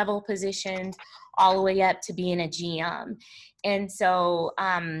entry level positions all the way up to being a GM. And so,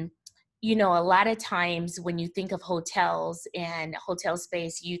 a lot of times when you think of hotels and hotel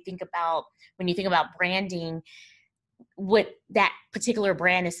space, when you think about branding, what that particular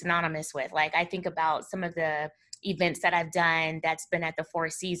brand is synonymous with. Like I think about some of the events that I've done that's been at the Four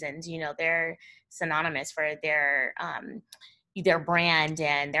Seasons, they're synonymous for their their brand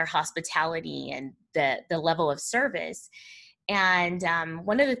and their hospitality and the level of service. And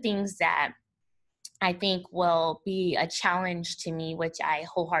one of the things that I think will be a challenge to me, which I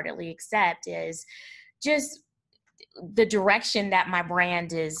wholeheartedly accept, is just the direction that my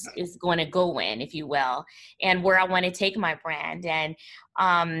brand is going to go in, if you will, and where I want to take my brand, and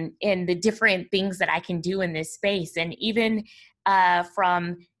the different things that I can do in this space. And even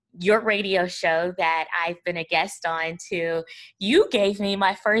from your radio show that I've been a guest on to you gave me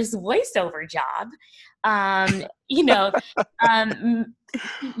my first voiceover job. You know,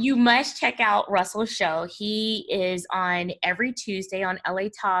 you must check out Russell's show. He is on every Tuesday on LA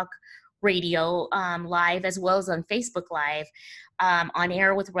Talk Radio live, as well as on Facebook Live, on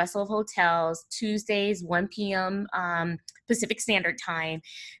air with Russell Hotels, Tuesdays, 1 p.m. Pacific Standard Time.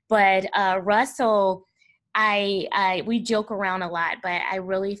 But Russell, we joke around a lot, but I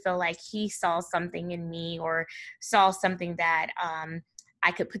really feel like he saw something in me, or saw something that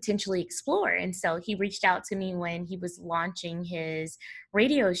I could potentially explore. And so he reached out to me when he was launching his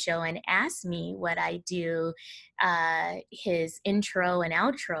radio show and asked me would I do his intro and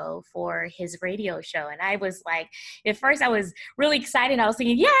outro for his radio show. And I was like, at first I was really excited. I was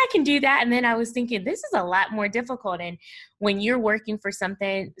thinking, yeah, I can do that. And then I was thinking, this is a lot more difficult. And when you're working for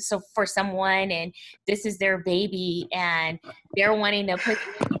something, so for someone, and this is their baby, and they're wanting to put,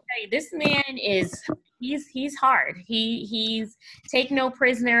 this man is, he's hard. He's take no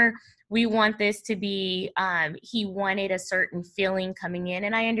prisoner. We want this to be, he wanted a certain feeling coming in.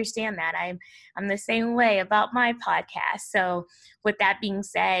 And I understand that. I'm the same way about my podcast. So with that being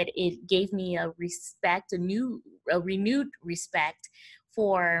said, it gave me a renewed respect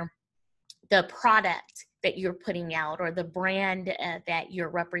for the product that you're putting out, or the brand that you're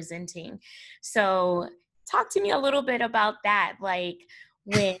representing. So talk to me a little bit about that. Like,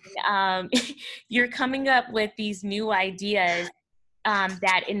 when you're coming up with these new ideas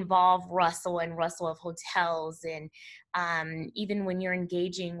that involve Russell and Russell of Hotels, and even when you're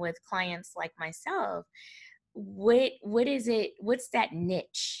engaging with clients like myself, what is it? What's that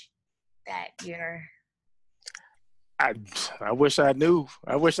niche that you're? I wish I knew.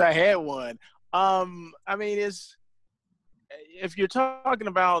 I wish I had one. I mean, if you're talking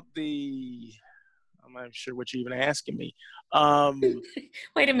about I'm not sure what you're even asking me.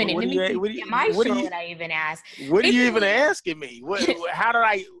 Wait a minute. Let me see. Am I sure what I even asked? What are you even asking me?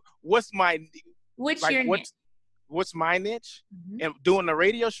 What's my niche? Mm-hmm. And doing the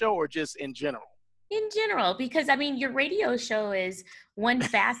radio show, or just in general? In general, because I mean, your radio show is one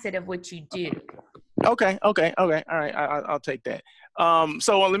facet of what you do. Okay. All right. I'll take that.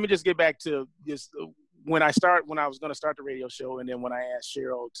 So let me just get back to just when I was going to start the radio show, and then when I asked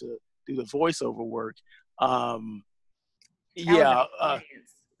Cheryl to do the voiceover work. It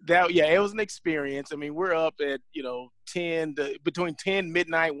was an experience. I mean, we're up at, between 10,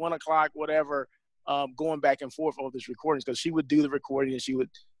 midnight, 1 o'clock, whatever, going back and forth over this recordings, because she would do the recording and she would,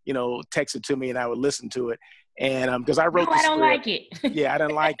 text it to me and I would listen to it. And because I wrote the script. I don't like it. Yeah, I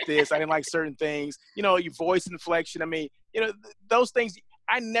didn't like this. I didn't like certain things. Your voice inflection. I mean, those things.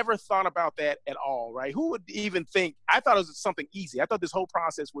 I never thought about that at all, right? Who would even think? I thought it was something easy. I thought this whole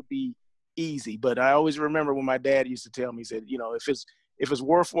process would be easy. But I always remember when my dad used to tell me, he said, if it's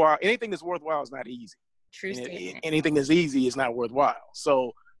worthwhile, anything that's worthwhile is not easy. True statement. Anything that's easy is not worthwhile.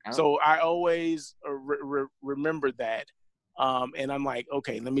 So I always remember that. And I'm like,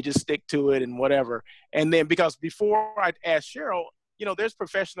 okay, let me just stick to it and whatever. And then, because before I asked Cheryl, there's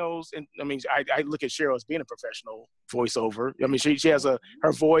professionals, and I mean, I look at Cheryl as being a professional voiceover. I mean, she has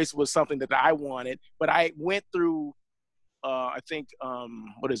her voice was something that I wanted, but I went through, I think,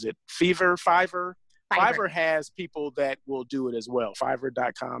 what is it? Fiverr. Fiverr has people that will do it as well.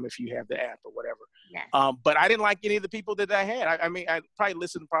 Fiverr.com, if you have the app or whatever. Yes. But I didn't like any of the people that I had. I mean, I probably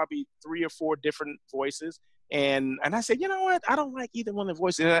listened to 3 or 4 different voices. And I said, you know what? I don't like either one of the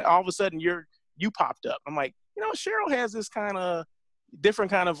voices. And all of a sudden you popped up. I'm like, Cheryl has this kind of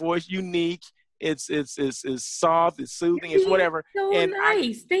different kind of voice, unique. It's soft, it's soothing, it's whatever. So and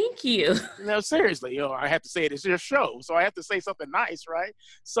nice. Thank you. No, seriously, I have to say it. It's your show, so I have to say something nice, right?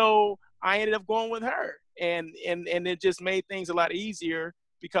 So I ended up going with her, and it just made things a lot easier,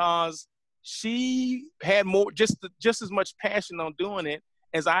 because she had more, just as much passion on doing it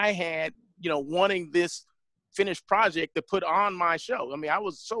as I had, wanting this finished project to put on my show. I mean, I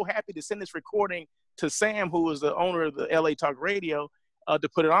was so happy to send this recording to Sam, who was the owner of the LA Talk Radio, to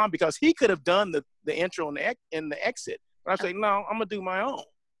put it on, because he could have done the intro and the exit. But I was like, no, I'm gonna do my own.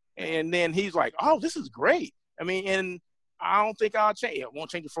 And then he's like, oh, this is great. I mean, and I don't think I'll change it. I won't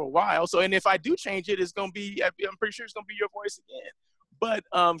change it for a while. So, and if I do change it, it's gonna be, I'm pretty sure it's gonna be your voice again. But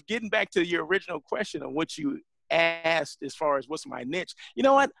getting back to your original question of what you asked as far as what's my niche, you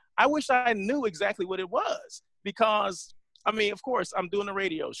know what? I wish I knew exactly what it was, because, I mean, of course, I'm doing a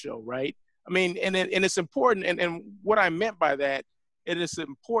radio show, right? I mean, and it's important. And what I meant by that, it is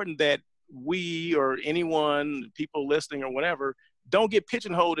important that we, or anyone, people listening or whatever, don't get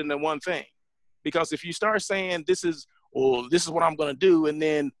pigeonholed into one thing. Because if you start saying this is what I'm going to do, and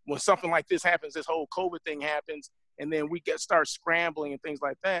then when something like this happens, this whole COVID thing happens, and then we start scrambling and things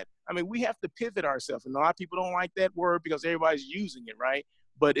like that. I mean, we have to pivot ourselves. And a lot of people don't like that word because everybody's using it, right?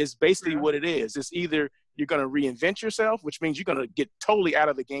 But it's basically what it is. It's either you're going to reinvent yourself, which means you're going to get totally out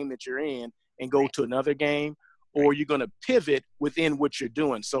of the game that you're in and go to another game, or you're going to pivot within what you're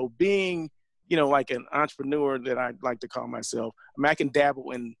doing. So being, like an entrepreneur that I like to call myself, I mean, I can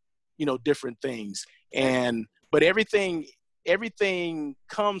dabble in, different things. But everything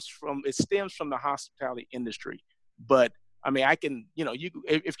stems from the hospitality industry. But I mean, I can,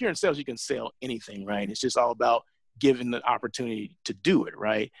 if you're in sales, you can sell anything, right? It's just all about giving the opportunity to do it,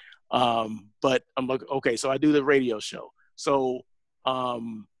 right? But I'm like, okay, so I do the radio show. So I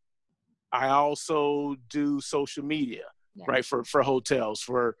also do social media, right? For hotels,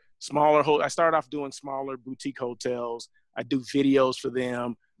 for smaller, I started off doing smaller boutique hotels. I do videos for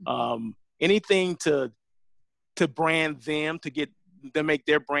them, anything to brand them, to make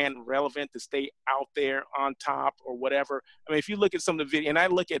their brand relevant, to stay out there on top or whatever. I mean, if you look at some of the video, and I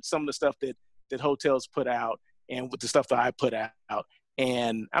look at some of the stuff that hotels put out, and with the stuff that I put out,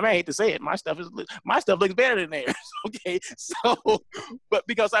 and I mean, I hate to say it, my stuff looks better than theirs. Okay. So, but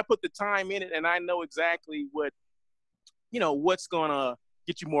because I put the time in it, and I know exactly what's going to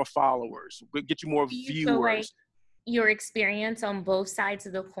get you more followers, get you more viewers. Feel like your experience on both sides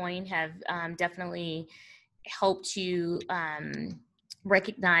of the coin have definitely helped you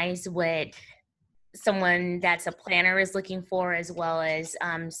recognize what someone that's a planner is looking for, as well as,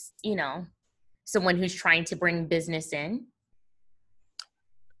 someone who's trying to bring business in?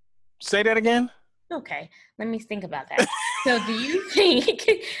 Say that again. Okay, let me think about that. So do you think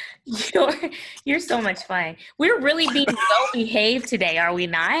you're so much fun. We're really being well behaved today, are we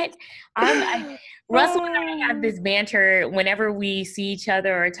not? Russell and I have this banter whenever we see each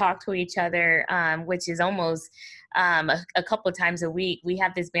other or talk to each other, which is almost a couple of times a week. We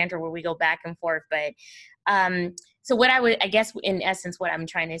have this banter where we go back and forth. But so I guess in essence, what I'm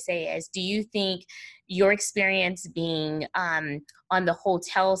trying to say is, do you think your experience being on the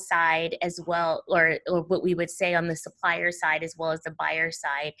hotel side as well, or what we would say on the supplier side as well as the buyer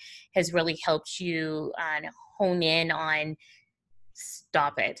side, has really helped you hone in on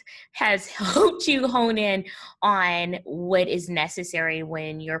what is necessary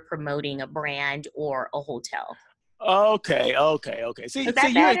when you're promoting a brand or a hotel? Okay. See,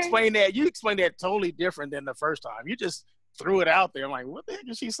 you explained that totally different than the first time. You just threw it out there. I'm like, what the heck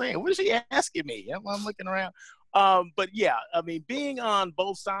is she saying? What is she asking me? I'm looking around. But yeah, I mean, being on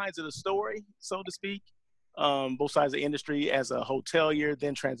both sides of the story, so to speak, both sides of the industry, as a hotelier,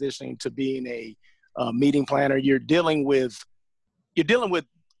 then transitioning to being a meeting planner, you're dealing with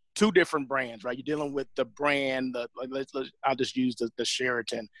two different brands, right? You're dealing with the brand, I'll just use the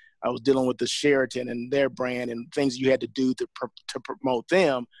Sheraton. I was dealing with the Sheraton and their brand and things you had to do to promote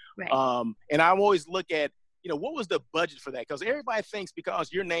them. Right. And I always look at, what was the budget for that? Because everybody thinks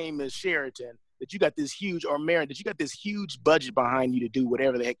because your name is Sheraton that you got this huge, or Marriott, that you got this huge budget behind you to do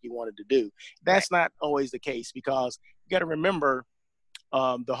whatever the heck you wanted to do. That's not always the case, because you got to remember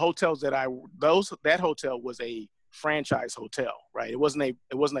the hotels that hotel was a franchise hotel, right? It wasn't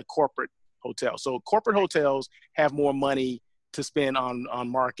a corporate hotel. So corporate hotels have more money to spend on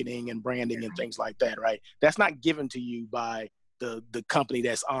marketing and branding and things like that, right? That's not given to you by the company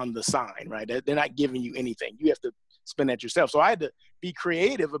that's on the sign, right? They're not giving you anything. You have to spend that yourself. So I had to be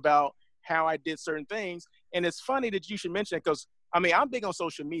creative about how I did certain things. And it's funny that you should mention it, because I mean, I'm big on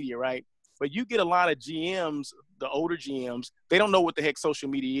social media, right? But you get a lot of GMs, the older GMs, they don't know what the heck social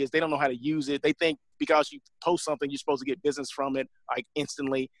media is. They don't know how to use it. They think because you post something, you're supposed to get business from it like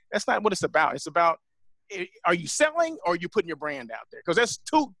instantly. That's not what it's about. It's about, are you selling or are you putting your brand out there? Because that's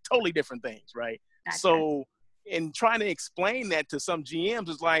two totally different things, right? Gotcha. So in trying to explain that to some GMs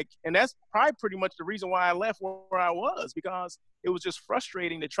is like, and that's probably pretty much the reason why I left where I was, because it was just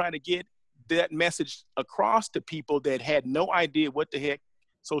frustrating to try to get that message across to people that had no idea what the heck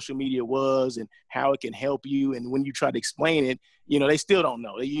social media was and how it can help you. And when you try to explain it, they still don't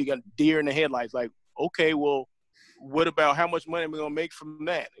know. You got deer in the headlights, like, okay, well, what about how much money are we going to make from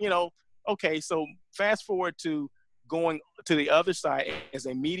that? Okay, so fast forward to going to the other side as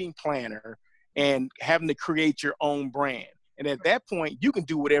a meeting planner and having to create your own brand. And at that point, you can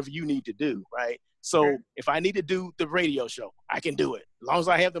do whatever you need to do, right? So if I need to do the radio show, I can do it. As long as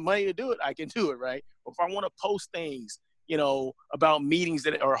I have the money to do it, I can do it, right? Or if I want to post things, about meetings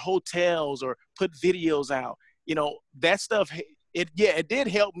or hotels, or put videos out, that stuff, it did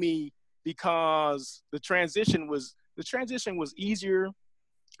help me, because the transition was easier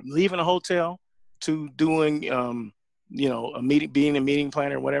leaving a hotel to doing, a meeting, being a meeting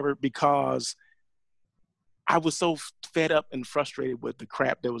planner or whatever, because I was so fed up and frustrated with the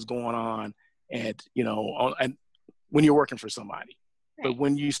crap that was going on and when you're working for somebody. But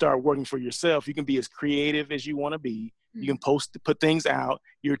when you start working for yourself, you can be as creative as you want to be. You can put things out.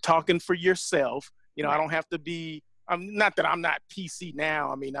 You're talking for yourself. I don't have to be, not that I'm not PC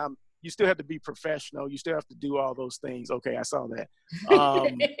now. I mean, you still have to be professional. You still have to do all those things. Okay, I saw that.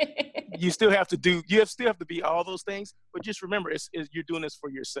 You still have to be all those things, but just remember, you're doing this for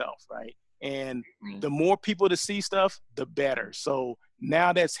yourself, right? And the more people to see stuff, the better. So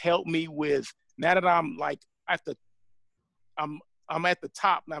now that's helped me now that I'm like I'm at the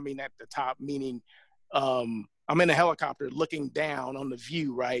top. I mean, at the top, meaning I'm in a helicopter looking down on the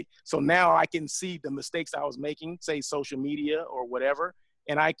view, right? So now I can see the mistakes I was making, say social media or whatever,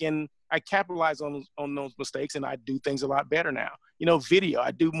 and I capitalize on those mistakes, and I do things a lot better now. Video,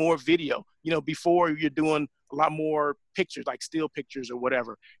 I do more video. Before you're doing a lot more pictures, like still pictures or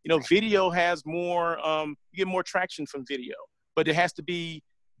whatever. Video has more, you get more traction from video, but it has to be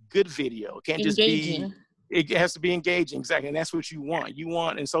good video. It can't just be, it has to be engaging. Exactly. And that's what you want. You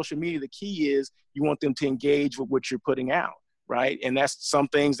want, in social media, the key is you want them to engage with what you're putting out, right? And that's some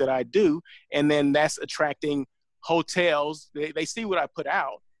things that I do. And then that's attracting hotels. They see what I put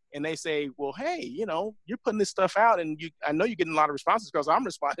out, and they say, well, hey, you're putting this stuff out, and I know you're getting a lot of responses because I'm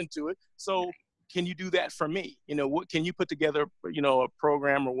responding to it. So can you do that for me? What can you put together, a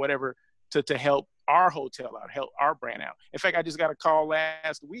program or whatever to help our hotel out, help our brand out? In fact, I just got a call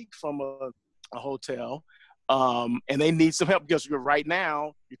last week from a hotel, and they need some help because right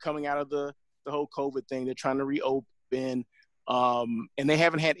now you're coming out of the whole COVID thing. They're trying to reopen, and they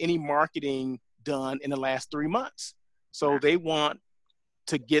haven't had any marketing done in the last 3 months. So they want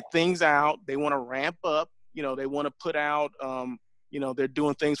to get things out. They want to ramp up. They want to put out, they're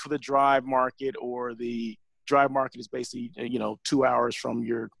doing things for the drive market, or the drive market is basically, 2 hours from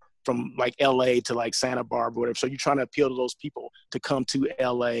like LA to like Santa Barbara, whatever. So you're trying to appeal to those people to come to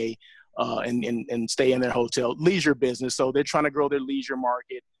LA and stay in their hotel, leisure business. So they're trying to grow their leisure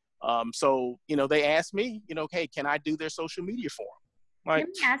market. So, they asked me, hey, can I do their social media for them? Like, let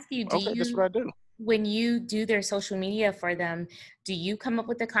me ask you, that's what I do. When you do their social media for them, do you come up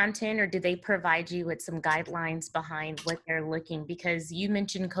with the content, or do they provide you with some guidelines behind what they're looking? Because you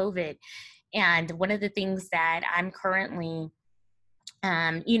mentioned COVID, and one of the things that I'm currently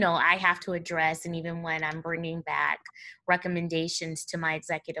I have to address, and even when I'm bringing back recommendations to my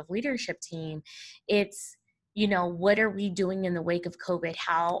executive leadership team, it's, what are we doing in the wake of COVID?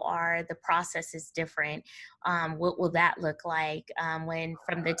 How are the processes different? What will that look like when,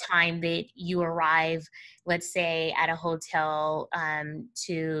 from the time that you arrive, let's say at a hotel,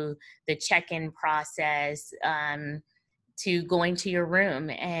 to the check-in process, to going to your room,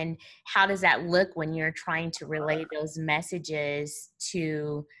 and how does that look when you're trying to relay those messages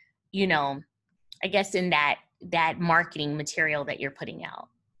to, I guess in that marketing material that you're putting out?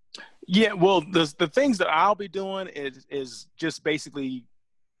 Yeah, well, the things that I'll be doing is just basically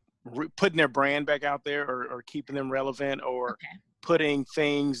putting their brand back out there, or keeping them relevant, or putting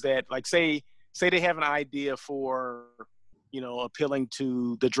things that, like, say they have an idea for, appealing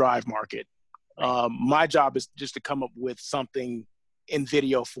to the drive market. My job is just to come up with something in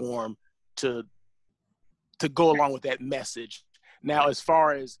video form to go along with that message. Now, as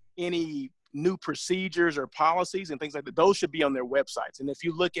far as any new procedures or policies and things like that, those should be on their websites. And if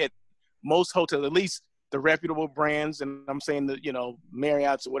you look at most hotels, at least the reputable brands, and I'm saying that,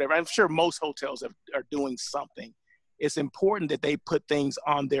 Marriott's or whatever, I'm sure most hotels are doing something. It's important that they put things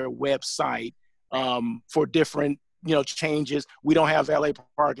on their website for different, changes. We don't have valet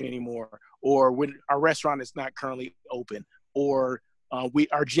parking anymore, or when our restaurant is not currently open, or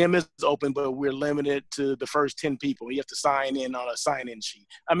our gym is open, but we're limited to the first 10 people. You have to sign in on a sign-in sheet.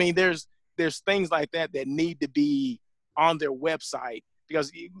 I mean, there's things like that need to be on their website,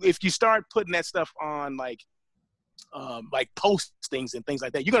 because if you start putting that stuff on like postings and things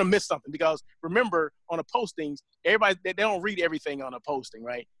like that, you're going to miss something. Because remember, on a postings, everybody, they don't read everything on a posting,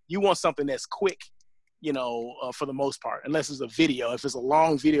 right? You want something that's quick, for the most part, unless it's a video. If it's a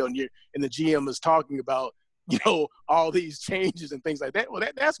long video and the GM is talking about, all these changes and things like that, well,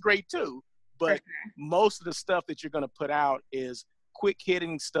 that's great too. But most of the stuff that you're going to put out is quick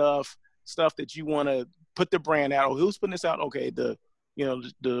hitting stuff that you want to put the brand out. Oh, who's putting this out? Okay, the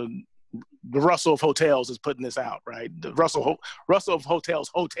the Russell of Hotels is putting this out, right? The Russell of Hotels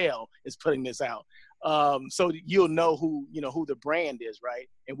Hotel is putting this out. So you'll know who the brand is, right?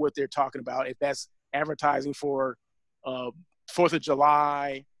 And what they're talking about, if that's advertising for 4th of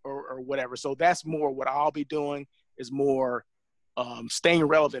July or whatever. So that's more what I'll be doing, is more staying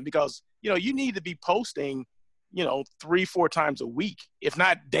relevant, because, you need to be posting, 3-4 times a week, if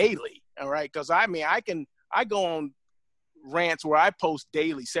not daily. All right. Because I go on rants where I post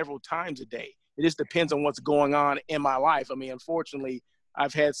daily several times a day. It just depends on what's going on in my life. I mean, unfortunately,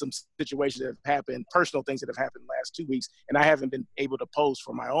 I've had some situations that have happened, personal things that have happened the last 2 weeks, and I haven't been able to post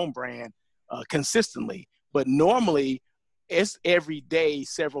for my own brand consistently. But normally, it's every day,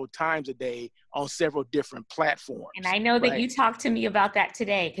 several times a day on several different platforms. And I know that you talked to me about that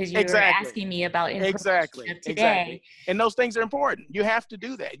today, because you were asking me about information of today. Exactly. And those things are important. You have to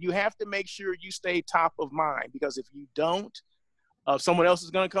do that. You have to make sure you stay top of mind, because if you don't, someone else is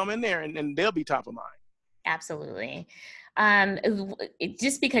going to come in there and they'll be top of mind. Absolutely.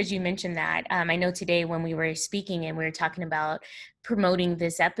 Just because you mentioned that, I know today when we were speaking and we were talking about promoting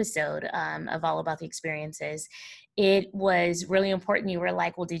this episode of All About the Experiences, it was really important. You were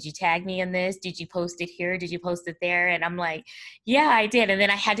like, well, did you tag me in this? Did you post it here? Did you post it there? And I'm like, yeah, I did. And then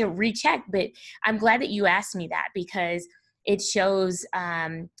I had to recheck, but I'm glad that you asked me that, because it shows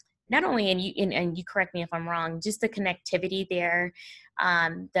not only, and you correct me if I'm wrong, just the connectivity there,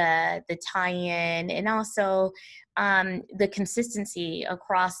 the tie-in, and also the consistency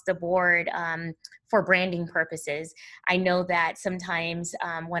across the board for branding purposes. I know that sometimes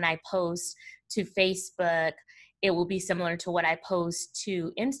when I post to Facebook, it will be similar to what I post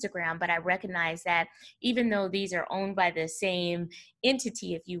to Instagram, but I recognize that even though these are owned by the same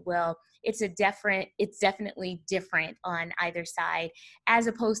entity, if you will, it's definitely different on either side, as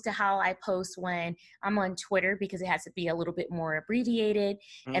opposed to how I post when I'm on Twitter, because it has to be a little bit more abbreviated.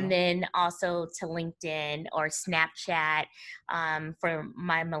 Mm-hmm. And then also to LinkedIn or Snapchat for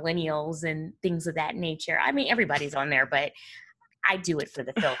my millennials and things of that nature. I mean, everybody's on there, but I do it for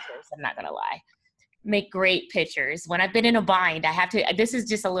the filters. I'm not going to lie. Make great pictures. When I've been in a bind, this is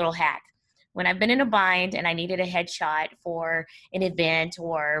just a little hack. When I've been in a bind and I needed a headshot for an event,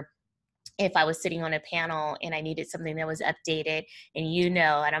 or if I was sitting on a panel and I needed something that was updated, and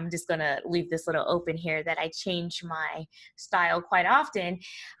and I'm just going to leave this little open here, that I change my style quite often,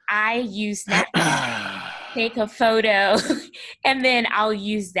 I use Snapchat, take a photo, and then I'll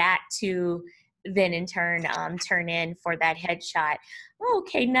use that to then in turn turn in for that headshot. Oh,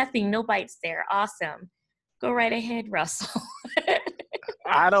 okay, no bites there. Awesome. Go right ahead, Russell.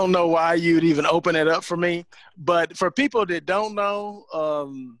 I don't know why you'd even open it up for me, but for people that don't know,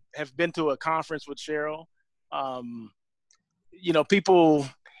 have been to a conference with Cheryl, people,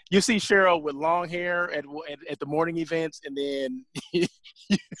 you see Cheryl with long hair at the morning events, and then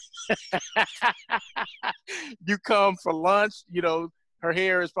you come for lunch, her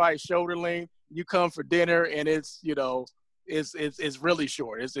hair is probably shoulder length. You come for dinner and it's really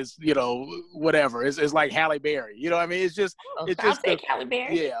short. It's whatever. It's like Halle Berry. You know what I mean? It's just Halle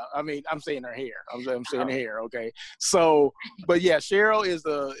Berry. Yeah, I mean, I'm saying her hair. I'm saying her hair. Okay. So, but yeah, Cheryl is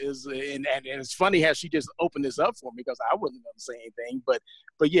and it's funny how she just opened this up for me, because I wasn't going to say anything. But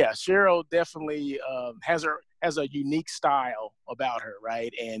yeah, Cheryl definitely has a unique style about her,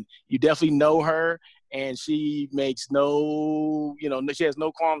 right? And you definitely know her, and she makes she has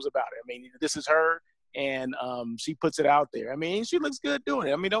no qualms about it. I mean, this is her. And she puts it out there. I mean, she looks good doing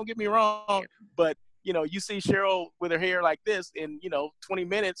it. I mean, don't get me wrong, but you see Cheryl with her hair like this, and 20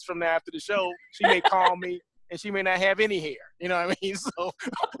 minutes from now after the show, she may call me and she may not have any hair. You know what I mean? So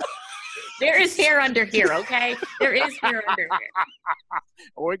there is hair under here, okay? There is hair under here.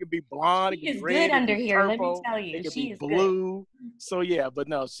 Or it could be blonde, she is good under here. Let me tell you, it could she be is blue. Good. So yeah, but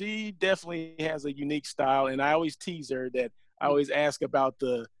no, she definitely has a unique style, and I always tease her that I always ask about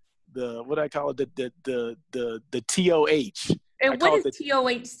the what do I call it? The TOH. And what does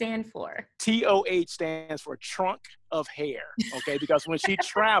TOH stand for? TOH stands for trunk of hair. Okay, because when she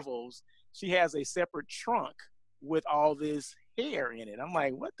travels, she has a separate trunk with all this hair in it. I'm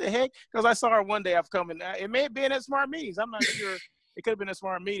like, what the heck? Because I saw her one day. It may have been at Smart Meetings. I'm not sure. It could have been at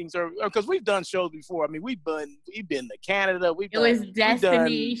Smart Meetings, or because we've done shows before. I mean, we've been to Canada. It was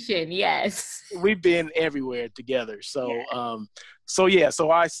destination. Yes. We've been everywhere together. So, yeah. So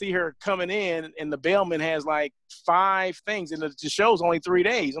I see her coming in, and the bellman has like 5 things, and the show's only 3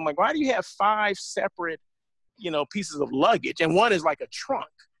 days. I'm like, why do you have 5 separate, pieces of luggage, and one is like a trunk,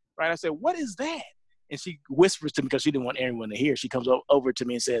 right? I said, what is that? And she whispers to me, because she didn't want everyone to hear. She comes over to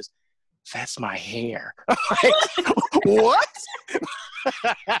me and says, "That's my hair." I'm like, what?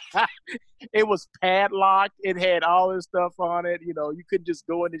 It was padlocked. It had all this stuff on it. You know, you couldn't just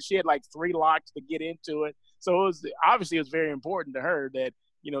go in. She had like 3 locks to get into it. So it was obviously it was very important to her that,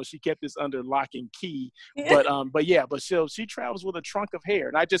 you know, she kept this under lock and key. But yeah, but she travels with a trunk of hair,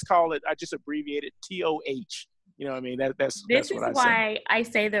 and I just abbreviate it TOH. You know what I mean? That's This is what I say. why I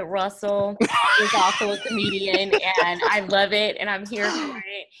say that Russell is also a comedian, and I love it, and I'm here for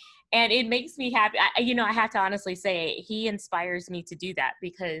it. And it makes me happy. I have to honestly say he inspires me to do that,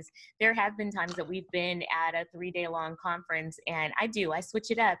 because there have been times that we've been at a 3-day-long conference, and I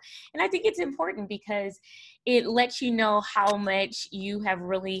switch it up. And I think it's important because it lets you know how much you have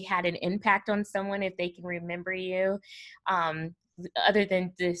really had an impact on someone if they can remember you, other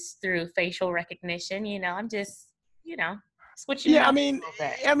than this through facial recognition. I'm just, switching it Yeah, up a little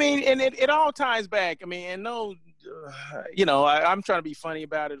bit. and it all ties back. I mean, and no, I'm trying to be funny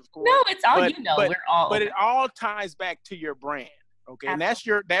about it, of No, course. it's all but, we're all but open. it all ties back to your brand, okay?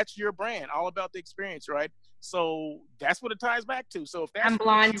 Absolutely. And that's your brand, all about the experience, right? So that's what it ties back to. So if I'm that's what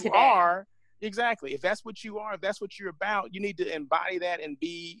blonde you today. are, exactly. If that's what you are, if that's what you're about, you need to embody that and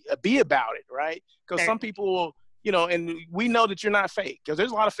be about it, right? Because some people will, and we know that you're not fake, because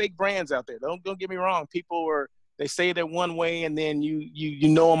there's a lot of fake brands out there. Don't get me wrong. They say they're one way, and then you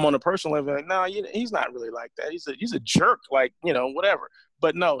know him on a personal level. Like, no, he's not really like that. He's a jerk, like, whatever.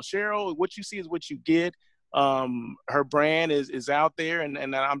 But no, Cheryl, what you see is what you get. Her brand is out there,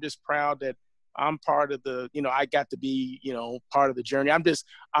 and I'm just proud that I'm part of the. I got to be part of the journey.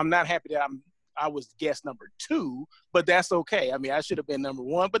 I'm not happy that I was guest number 2, but that's okay. I mean, I should have been number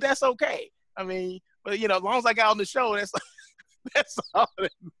 1, but that's okay. I mean, but as long as I got on the show, that's all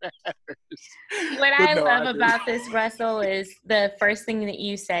that matters. What I love about this, Russell, is the first thing that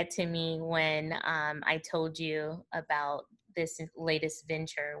you said to me when I told you about this latest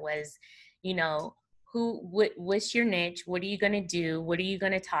venture was, what's your niche? What are you going to do? What are you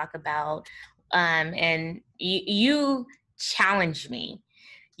going to talk about? And you challenged me.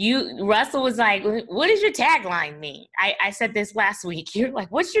 Russell was like, what does your tagline mean? I said this last week. You're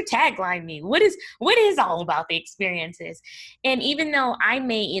like, what's your tagline mean? What is all about the experiences? And even though I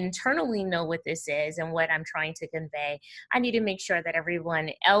may internally know what this is and what I'm trying to convey, I need to make sure that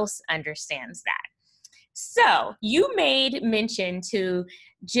everyone else understands that. So you made mention to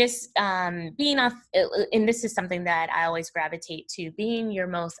just being off, and this is something that I always gravitate to, being your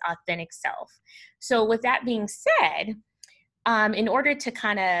most authentic self. So with that being said, in order to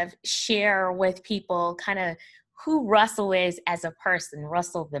kind of share with people kind of who Russell is as a person,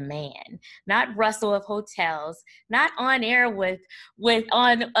 Russell the man, not Russell of Hotels, not on air with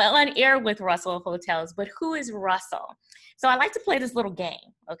Russell of Hotels, but who is Russell? So I like to play this little game,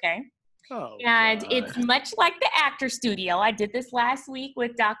 okay? Oh, and God. It's much like the Actor Studio. I did this last week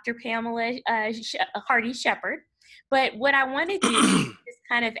with Dr. Pamela Hardy Shepherd. But what I want to do is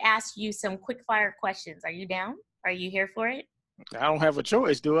kind of ask you some quick fire questions. Are you down? Are you here for it? I don't have a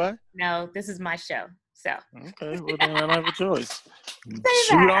choice, do I? No, this is my show. So. Okay, well then I don't have a choice.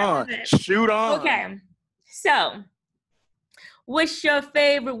 Shoot on. Okay. So, what's your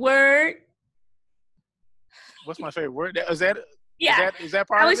favorite word? What's my favorite word? Is that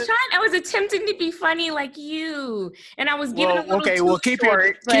part of it? I was attempting to be funny like you, and I was giving a little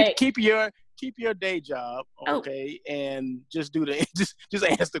keep your day job, okay, and just just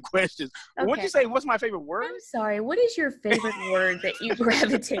ask the questions. Okay. What'd you say? What's my favorite word? I'm sorry. What is your favorite word that you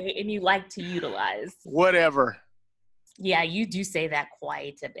gravitate and you like to utilize? Whatever. Yeah, you do say that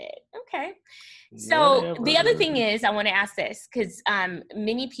quite a bit. Okay. So whatever. The other thing is, I want to ask this because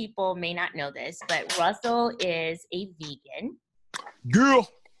many people may not know this, but Russell is a vegan. Girl.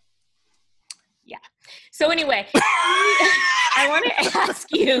 Yeah. So anyway, I want to ask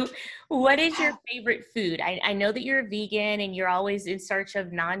you, what is your favorite food? I know that you're a vegan and you're always in search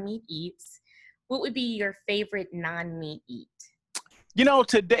of non-meat eats. What would be your favorite non-meat eat?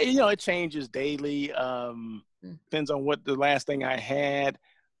 Today, it changes daily. Depends on what the last thing I had.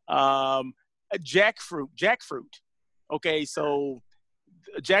 Jackfruit. Okay, so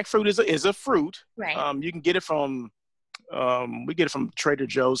jackfruit is a fruit. Right. You can get it from we get it from Trader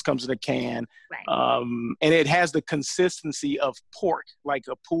Joe's, comes in a can. Right. And it has the consistency of pork, like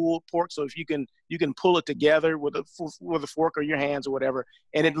a pulled pork. So if you can pull it together with a fork or your hands or whatever,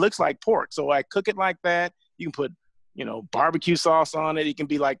 and it looks like pork. So I cook it like that. You can put barbecue sauce on it. It can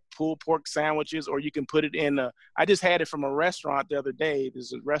be like pulled pork sandwiches, or you can put it in I just had it from a restaurant the other day.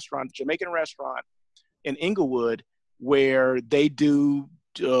 There's a restaurant, Jamaican restaurant in Inglewood, where they do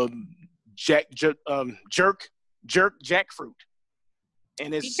jerk jackfruit,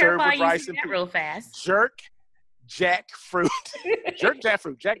 and it's served with rice and peas. Real fast. Jerk jackfruit.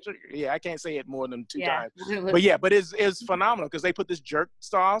 Jackfruit. Yeah, I can't say it more than two Yeah. times. But yeah, but it's phenomenal because they put this jerk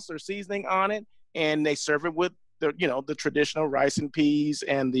sauce or seasoning on it, and they serve it with the traditional rice and peas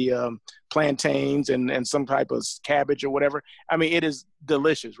and the plantains and some type of cabbage or whatever. I mean, it is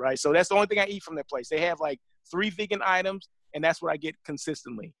delicious, right? So that's the only thing I eat from that place. They have like 3 vegan items, and that's what I get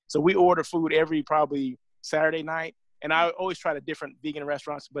consistently. So we order food every probably Saturday night, and I always try to different vegan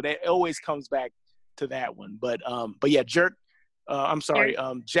restaurants, but it always comes back to that one. But yeah,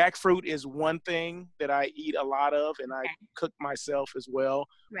 jackfruit is one thing that I eat a lot of, and I cook myself as well.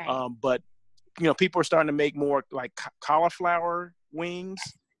 Right. But people are starting to make more like cauliflower wings.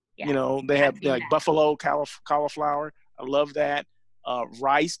 Yeah. They have like buffalo cauliflower. I love that.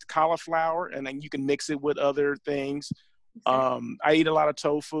 Riced cauliflower, and then you can mix it with other things. I eat a lot of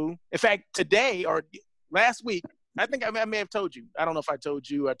tofu. In fact, today or last week, I think I may have told you. I don't know if I told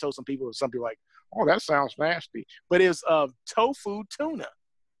you. I told some people like, oh, that sounds nasty. But it was tofu tuna.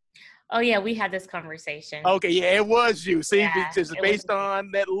 Oh, yeah, we had this conversation. Okay, yeah, it was you. See, it's based was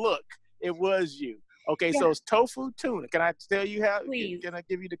on that look. It was you. Okay, so it's tofu tuna. Can I tell you how? Please. Can I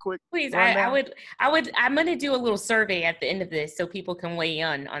give you the quick? Please, I would. I'm going to do a little survey at the end of this so people can weigh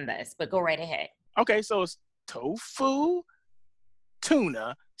in on this, but go right ahead. Okay, so it's tofu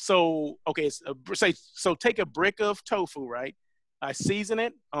tuna. So, okay, so take a brick of tofu, right? I season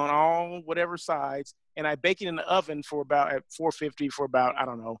it on all whatever sides, and I bake it in the oven for about at 450 for about, I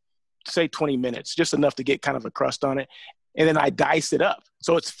don't know, say 20 minutes, just enough to get kind of a crust on it. And then I dice it up.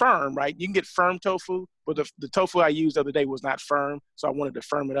 So it's firm, right? You can get firm tofu, but the tofu I used the other day was not firm. So I wanted to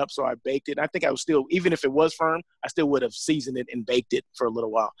firm it up. So I baked it. And I think I was still, even if it was firm, I still would have seasoned it and baked it for a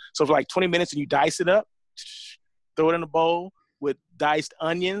little while. So for like 20 minutes and you dice it up, throw it in a bowl with diced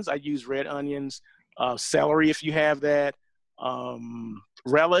onions. I use red onions, celery if you have that,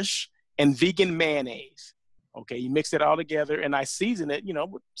 relish, and vegan mayonnaise. Okay, you mix it all together, and I season it,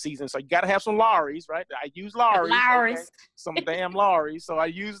 with season. So you got to have some Lawry's, right? I use Lawry's. Okay? Some damn Lawry's. So I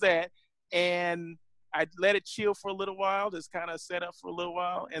use that, and I let it chill for a little while, just kind of set up for a little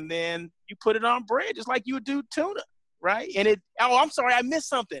while, and then you put it on bread, just like you would do tuna, right? And I'm sorry, I missed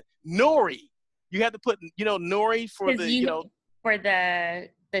something. Nori. You have to put, nori for for the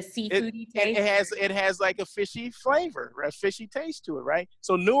seafoody taste. It has like a fishy flavor, a fishy taste to it, right?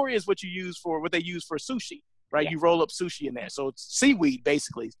 So nori is what they use for sushi. Right, you roll up sushi in there, so it's seaweed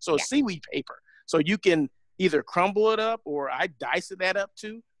basically. So it's seaweed paper. So you can either crumble it up, or I dice that up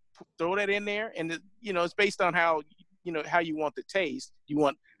too, throw that in there, and it's based on how you want the taste. You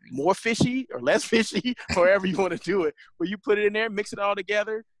want more fishy or less fishy, however you want to do it. But you put it in there, mix it all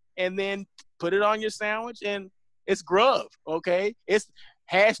together, and then put it on your sandwich, and it's grub. Okay, it's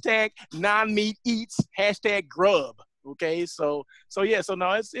 #non-meat eats #grub. Okay, so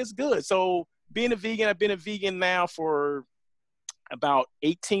no, it's good. So being a vegan, I've been a vegan now for about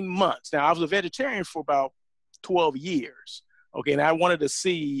 18 months. Now, I was a vegetarian for about 12 years. Okay, and I wanted to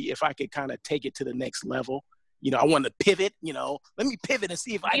see if I could kind of take it to the next level. I wanted to pivot, let me pivot and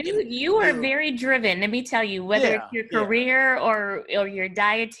see if I can. You are very driven, let me tell you, whether it's your career or your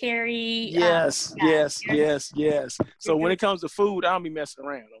dietary. Yes. So when it comes to food, I don't be messing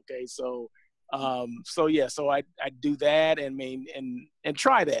around. Okay, so I do that and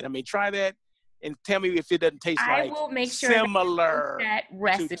try that. Try that. And tell me if it doesn't taste like will make sure similar that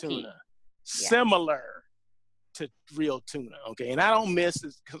recipe. to tuna. Similar to real tuna, okay? And I don't miss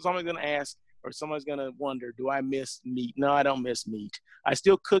it, because someone's going to ask, or someone's going to wonder, do I miss meat? No, I don't miss meat. I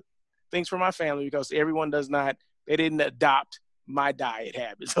still cook things for my family, because everyone they didn't adopt my diet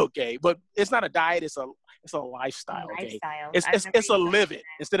habits, okay? But it's not a diet, it's a lifestyle, okay? It's a live it.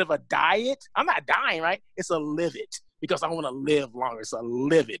 Instead of a diet, I'm not dying, right? It's a live it. Because I want to live longer. So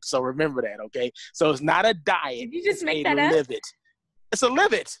live it. So remember that, okay? So it's not a diet. Did you just make that up? Live it. It's a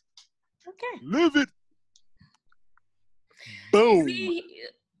live it. Okay. Live it. Boom. See,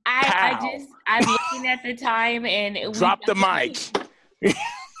 I'm looking at the time, and drop the mic.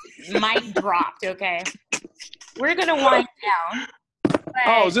 Mic dropped, okay? We're going to wind down.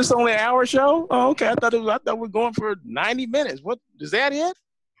 Oh, is this only an hour show? Oh, okay. I thought we're going for 90 minutes. What, is that it?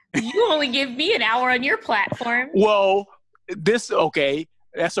 You only give me an hour on your platform. Well, that's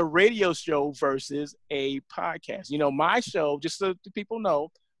a radio show versus a podcast. My show, just so people know,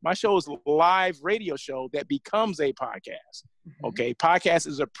 my show is a live radio show that becomes a podcast. Mm-hmm. Okay, podcast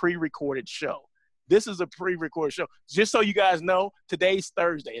is a pre-recorded show. This is a pre-recorded show. Just so you guys know, today's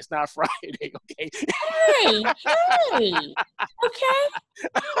Thursday. It's not Friday, okay? Hey, okay?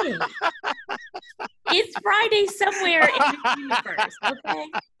 Hey. It's Friday somewhere in the universe, okay?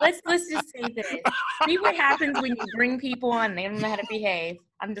 Let's just say this. See what happens when you bring people on, they don't know how to behave.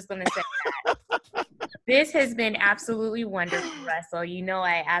 I'm just going to say that. This has been absolutely wonderful, Russell. You know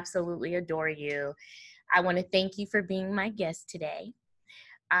I absolutely adore you. I want to thank you for being my guest today.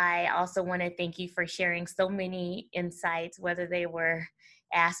 I also want to thank you for sharing so many insights, whether they were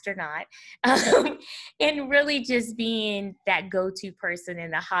asked or not, and really just being that go-to person in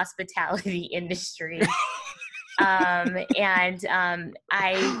the hospitality industry. I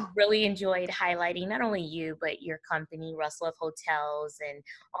really enjoyed highlighting not only you, but your company, Russell of Hotels, and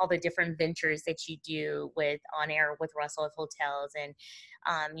all the different ventures that you do with On Air with Russell of Hotels. And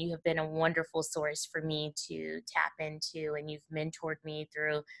you have been a wonderful source for me to tap into, and you've mentored me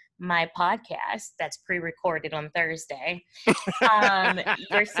through my podcast that's pre-recorded on Thursday.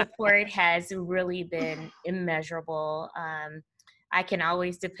 Your support has really been immeasurable. I can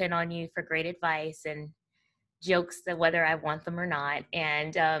always depend on you for great advice and jokes, that whether I want them or not.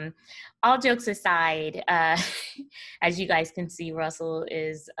 And all jokes aside, as you guys can see, Russell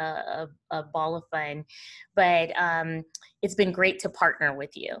is a ball of fun, but it's been great to partner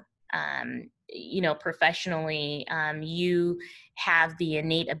with you. Professionally, you have the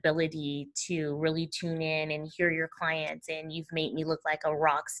innate ability to really tune in and hear your clients, and you've made me look like a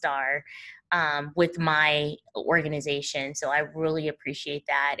rock star with my organization. So I really appreciate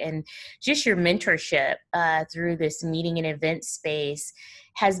that. And just your mentorship through this meeting and event space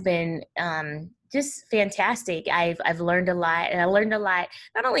has been just fantastic. I've learned a lot, and I learned a lot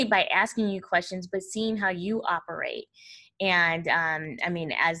not only by asking you questions, but seeing how you operate. And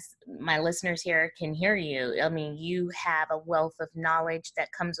as my listeners here can hear you, you have a wealth of knowledge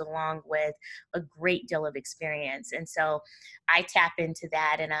that comes along with a great deal of experience. And so I tap into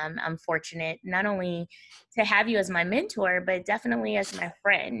that, and I'm fortunate not only to have you as my mentor, but definitely as my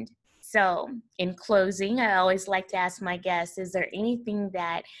friend. So in closing, I always like to ask my guests, is there anything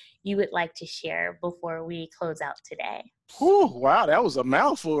that you would like to share before we close out today? Whew, wow, that was a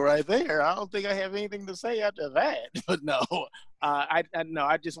mouthful right there. I don't think I have anything to say after that. But no, I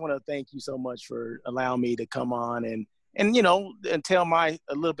just want to thank you so much for allowing me to come on and tell a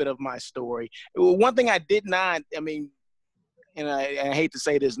little bit of my story. One thing I did not, and I hate to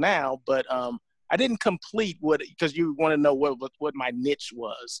say this now, but I didn't complete because you want to know what my niche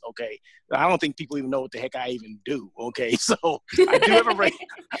was. Okay, I don't think people even know what the heck I even do. Okay, so I do have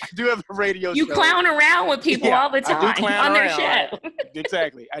a radio you show. You clown around with people all the time I do clown on their around. show.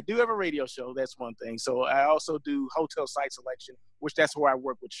 Exactly, I do have a radio show. That's one thing. So I also do hotel site selection, which that's where I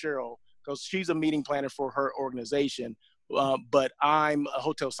work with Cheryl, because she's a meeting planner for her organization. But I'm a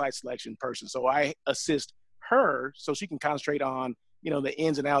hotel site selection person, so I assist her so she can concentrate on the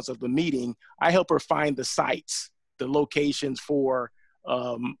ins and outs of the meeting. I help her find the sites, the locations for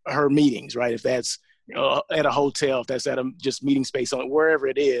her meetings, right? If that's at a hotel, if that's at a just meeting space, on wherever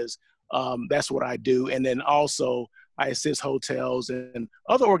it is, that's what I do. And then also I assist hotels and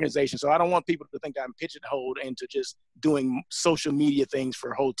other organizations. So I don't want people to think I'm pigeonholed into just doing social media things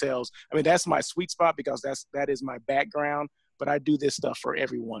for hotels. That's my sweet spot because that is my background, but I do this stuff for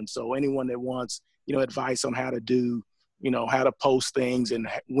everyone. So anyone that wants, advice on how to do, how to post things and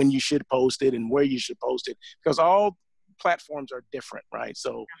when you should post it and where you should post it, because all platforms are different, right?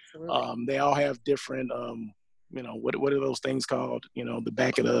 So they all have different, what are those things called? The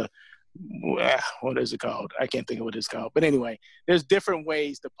back of the, what is it called? I can't think of what it's called. But anyway, there's different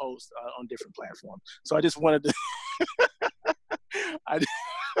ways to post on different platforms. So I just wanted to, I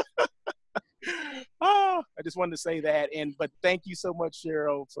just wanted to say that. But thank you so much,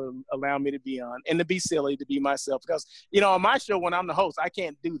 Cheryl, for allowing me to be on and to be silly, to be myself. Because, on my show, when I'm the host, I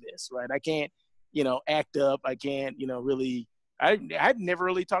can't do this, right? I can't, act up. I can't, really, I've never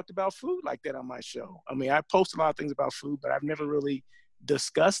really talked about food like that on my show. I post a lot of things about food, but I've never really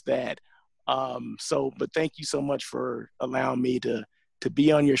discussed that. But thank you so much for allowing me to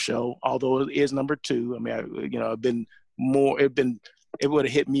be on your show, although it is number 2. It would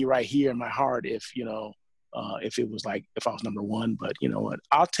have hit me right here in my heart if it was like if I was number 1. But you know what?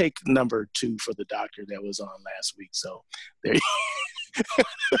 I'll take number 2 for the doctor that was on last week. So there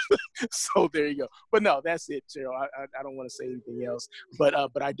you go. But no, that's it, Cheryl. I don't want to say anything else. But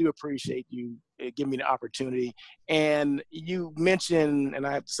I do appreciate you giving me the opportunity. And you mentioned, and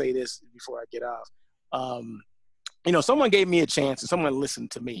I have to say this before I get off. Someone gave me a chance and someone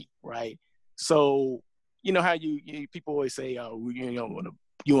listened to me, right? So how you people always say, you want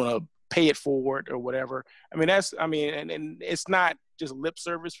to pay it forward or whatever. And it's not just lip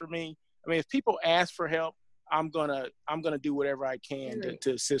service for me. I mean, if people ask for help, I'm gonna do whatever I can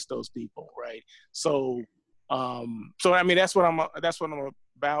to assist those people, right? So, I mean, that's what I'm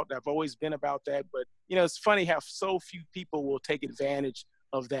about. I've always been about that. But it's funny how so few people will take advantage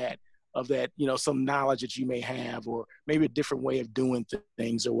of that, some knowledge that you may have, or maybe a different way of doing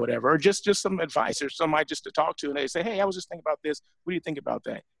things or whatever, or just some advice or somebody just to talk to, and they say, hey, I was just thinking about this. What do you think about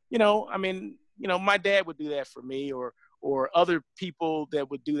that? I mean, my dad would do that for me, or other people that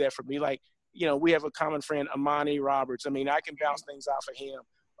would do that for me. Like, we have a common friend, Amani Roberts. I mean, I can bounce things off of him.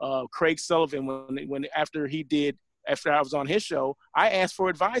 Craig Sullivan, after I was on his show, I asked for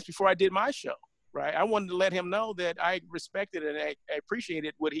advice before I did my show. Right. I wanted to let him know that I respected and I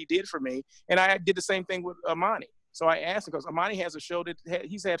appreciated what he did for me. And I did the same thing with Amani. So I asked him, because Amani has a show that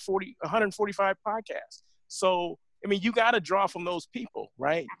he's had 145 podcasts. So, I mean, you got to draw from those people,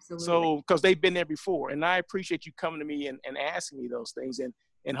 right? Absolutely. So, because they've been there before. And I appreciate you coming to me and asking me those things. And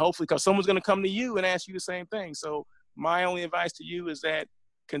hopefully, because someone's going to come to you and ask you the same thing. So my only advice to you is that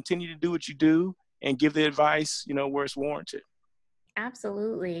continue to do what you do and give the advice, where it's warranted.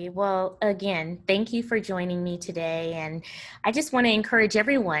 Absolutely. Well, again, thank you for joining me today. And I just want to encourage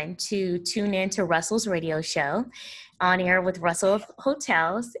everyone to tune in to Russell's radio show, On Air with Russell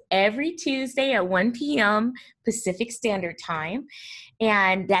Hotels, every Tuesday at 1 p.m. Pacific Standard Time.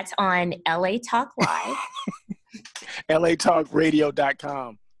 And that's on LA Talk Live.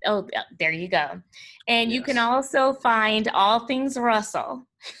 LATalkRadio.com. Oh, there you go. And you can also find all things Russell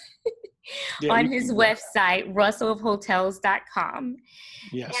on his website, russellofhotels.com.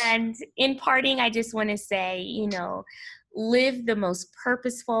 Yes. And in parting, I just want to say, live the most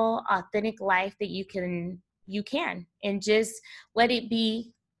purposeful, authentic life that you can, and just let it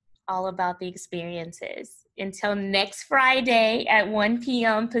be all about the experiences. Until next Friday at 1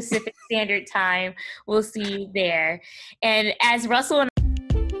 p.m. Pacific Standard Time, we'll see you there. And as Russell and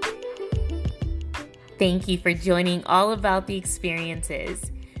thank you for joining All About the Experiences.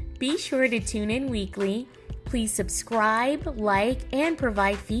 Be sure to tune in weekly. Please subscribe, like, and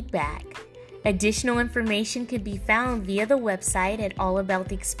provide feedback. Additional information can be found via the website at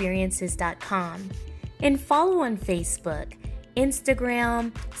allabouttheexperiences.com. And follow on Facebook,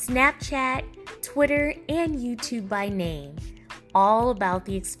 Instagram, Snapchat, Twitter, and YouTube by name. All About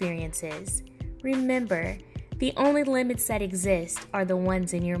the Experiences. Remember, the only limits that exist are the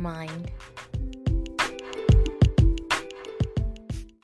ones in your mind.